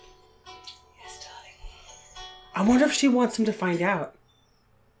 Yes, darling. I wonder if she wants him to find out.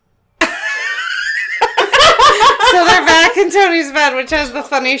 So they're back in Tony's bed, which has the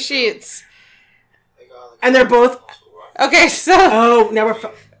funny sheets. And they're both... Okay, so Oh, now we're...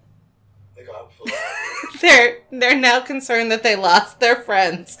 they're now concerned that they lost their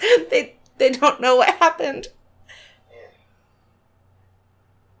friends. They don't know what happened.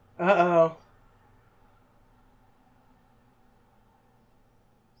 Uh-oh.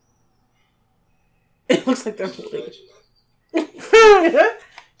 It looks like they're holding.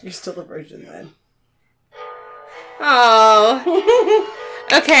 You're still a virgin then. Oh.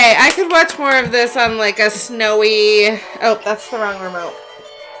 Okay, I could watch more of this on like a snowy... Oh, that's the wrong remote.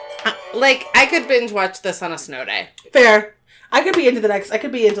 Like, I could binge watch this on a snow day. Fair. I could be into the next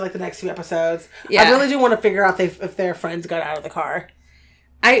few episodes. Yeah. I really do want to figure out if their friends got out of the car.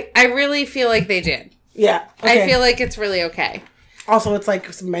 I really feel like they did. Yeah. Okay. I feel like it's really okay. Also, it's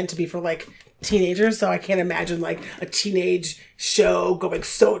like meant to be for like teenagers, so I can't imagine like a teenage show going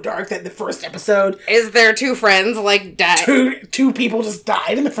so dark that the first episode Is there two friends like die? two people just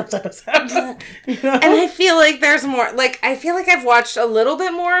died in the first episode. You know? And I feel like there's more. Like, I feel like I've watched a little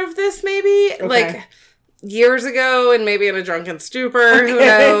bit more of this maybe. Okay. Like, years ago and maybe in a drunken stupor. Who Okay.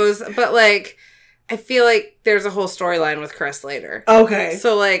 knows? But, like, I feel like there's a whole storyline with Chris later. Okay.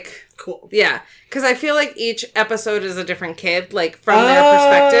 So, like, Cool. yeah. Because I feel like each episode is a different kid, like, from their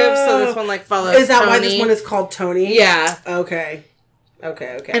perspective. So this one, like, follows Is that Tony. why this one is called Tony? Yeah. Okay.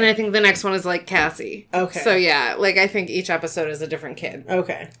 And I think the next one is, like, Cassie. Okay. So, yeah. Like, I think each episode is a different kid.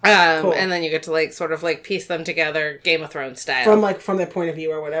 Okay. Cool. Cool. And then you get to, like, sort of, like, piece them together Game of Thrones style. From their point of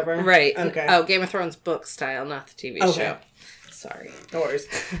view or whatever. Right. Okay. Oh, Game of Thrones book style, not the TV Okay. show. Sorry. No worries.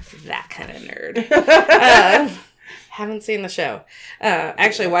 That kind of nerd. Haven't seen the show.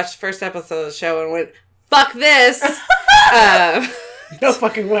 Actually watched the first episode of the show and went, fuck this! No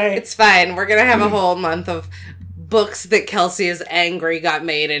fucking way. It's fine. We're going to have a whole month of books that Kelsey is angry got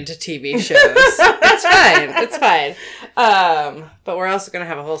made into TV shows. It's fine. It's fine. But we're also going to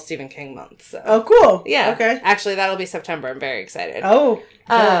have a whole Stephen King month. So. Oh, cool. Yeah. Okay. Actually, that'll be September. I'm very excited. Oh.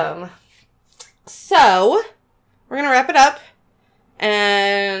 So, we're going to wrap it up.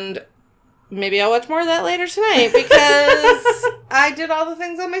 And maybe I'll watch more of that later tonight because I did all the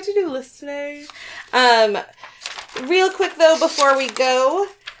things on my to-do list today. Real quick, though, before we go,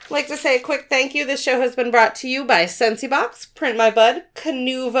 I'd like to say a quick thank you. This show has been brought to you by SensiBox, Print My Bud,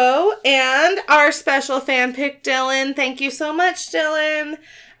 Canuvo, and our special fan pick, Dylan. Thank you so much, Dylan.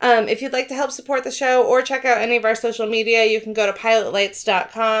 If you'd like to help support the show or check out any of our social media, you can go to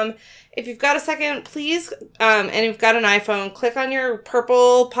pilotlights.com. If you've got a second, please, and you've got an iPhone, click on your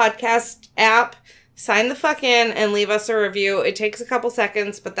purple podcast app, sign the fuck in, and leave us a review. It takes a couple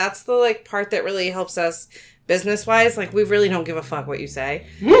seconds, but that's the, like, part that really helps us business-wise. Like, we really don't give a fuck what you say.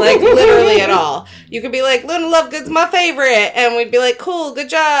 Like, literally at all. You could be like, Luna Lovegood's my favorite, and we'd be like, cool, good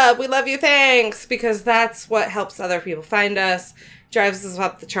job, we love you, thanks, because that's what helps other people find us, drives us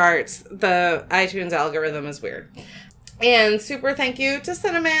up the charts. The iTunes algorithm is weird. And super thank you to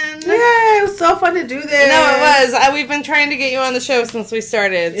Cinnamon. Yeah, it was so fun to do this. No, it was. We've been trying to get you on the show since we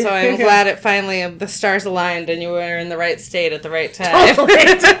started, so I'm glad it finally, the stars aligned and you were in the right state at the right time.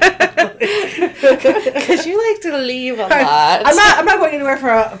 Because you like to leave a lot. I'm not going anywhere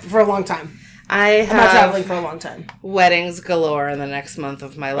for a long time. I'm not traveling for a long time. Weddings galore in the next month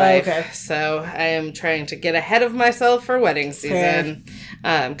of my life. Okay. So I am trying to get ahead of myself for wedding season.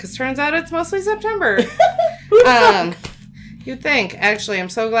 Because turns out it's mostly September. You'd think. Actually, I'm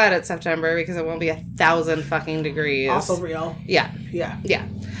so glad it's September because it won't be 1,000 fucking degrees. Also real. Yeah. Yeah. Yeah.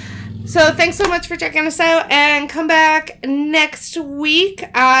 So thanks so much for checking us out and come back next week.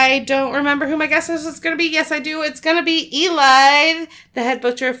 I don't remember who my guest is going to be. Yes, I do. It's going to be Eli, the head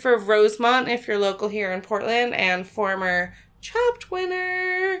butcher for Rosemont, if you're local here in Portland, and former Chopped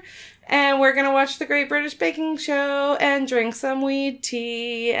winner. And we're going to watch the Great British Baking Show and drink some weed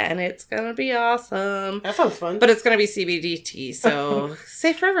tea. And it's going to be awesome. That sounds fun. But it's going to be CBD tea, so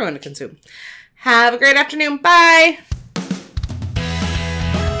safe for everyone to consume. Have a great afternoon. Bye.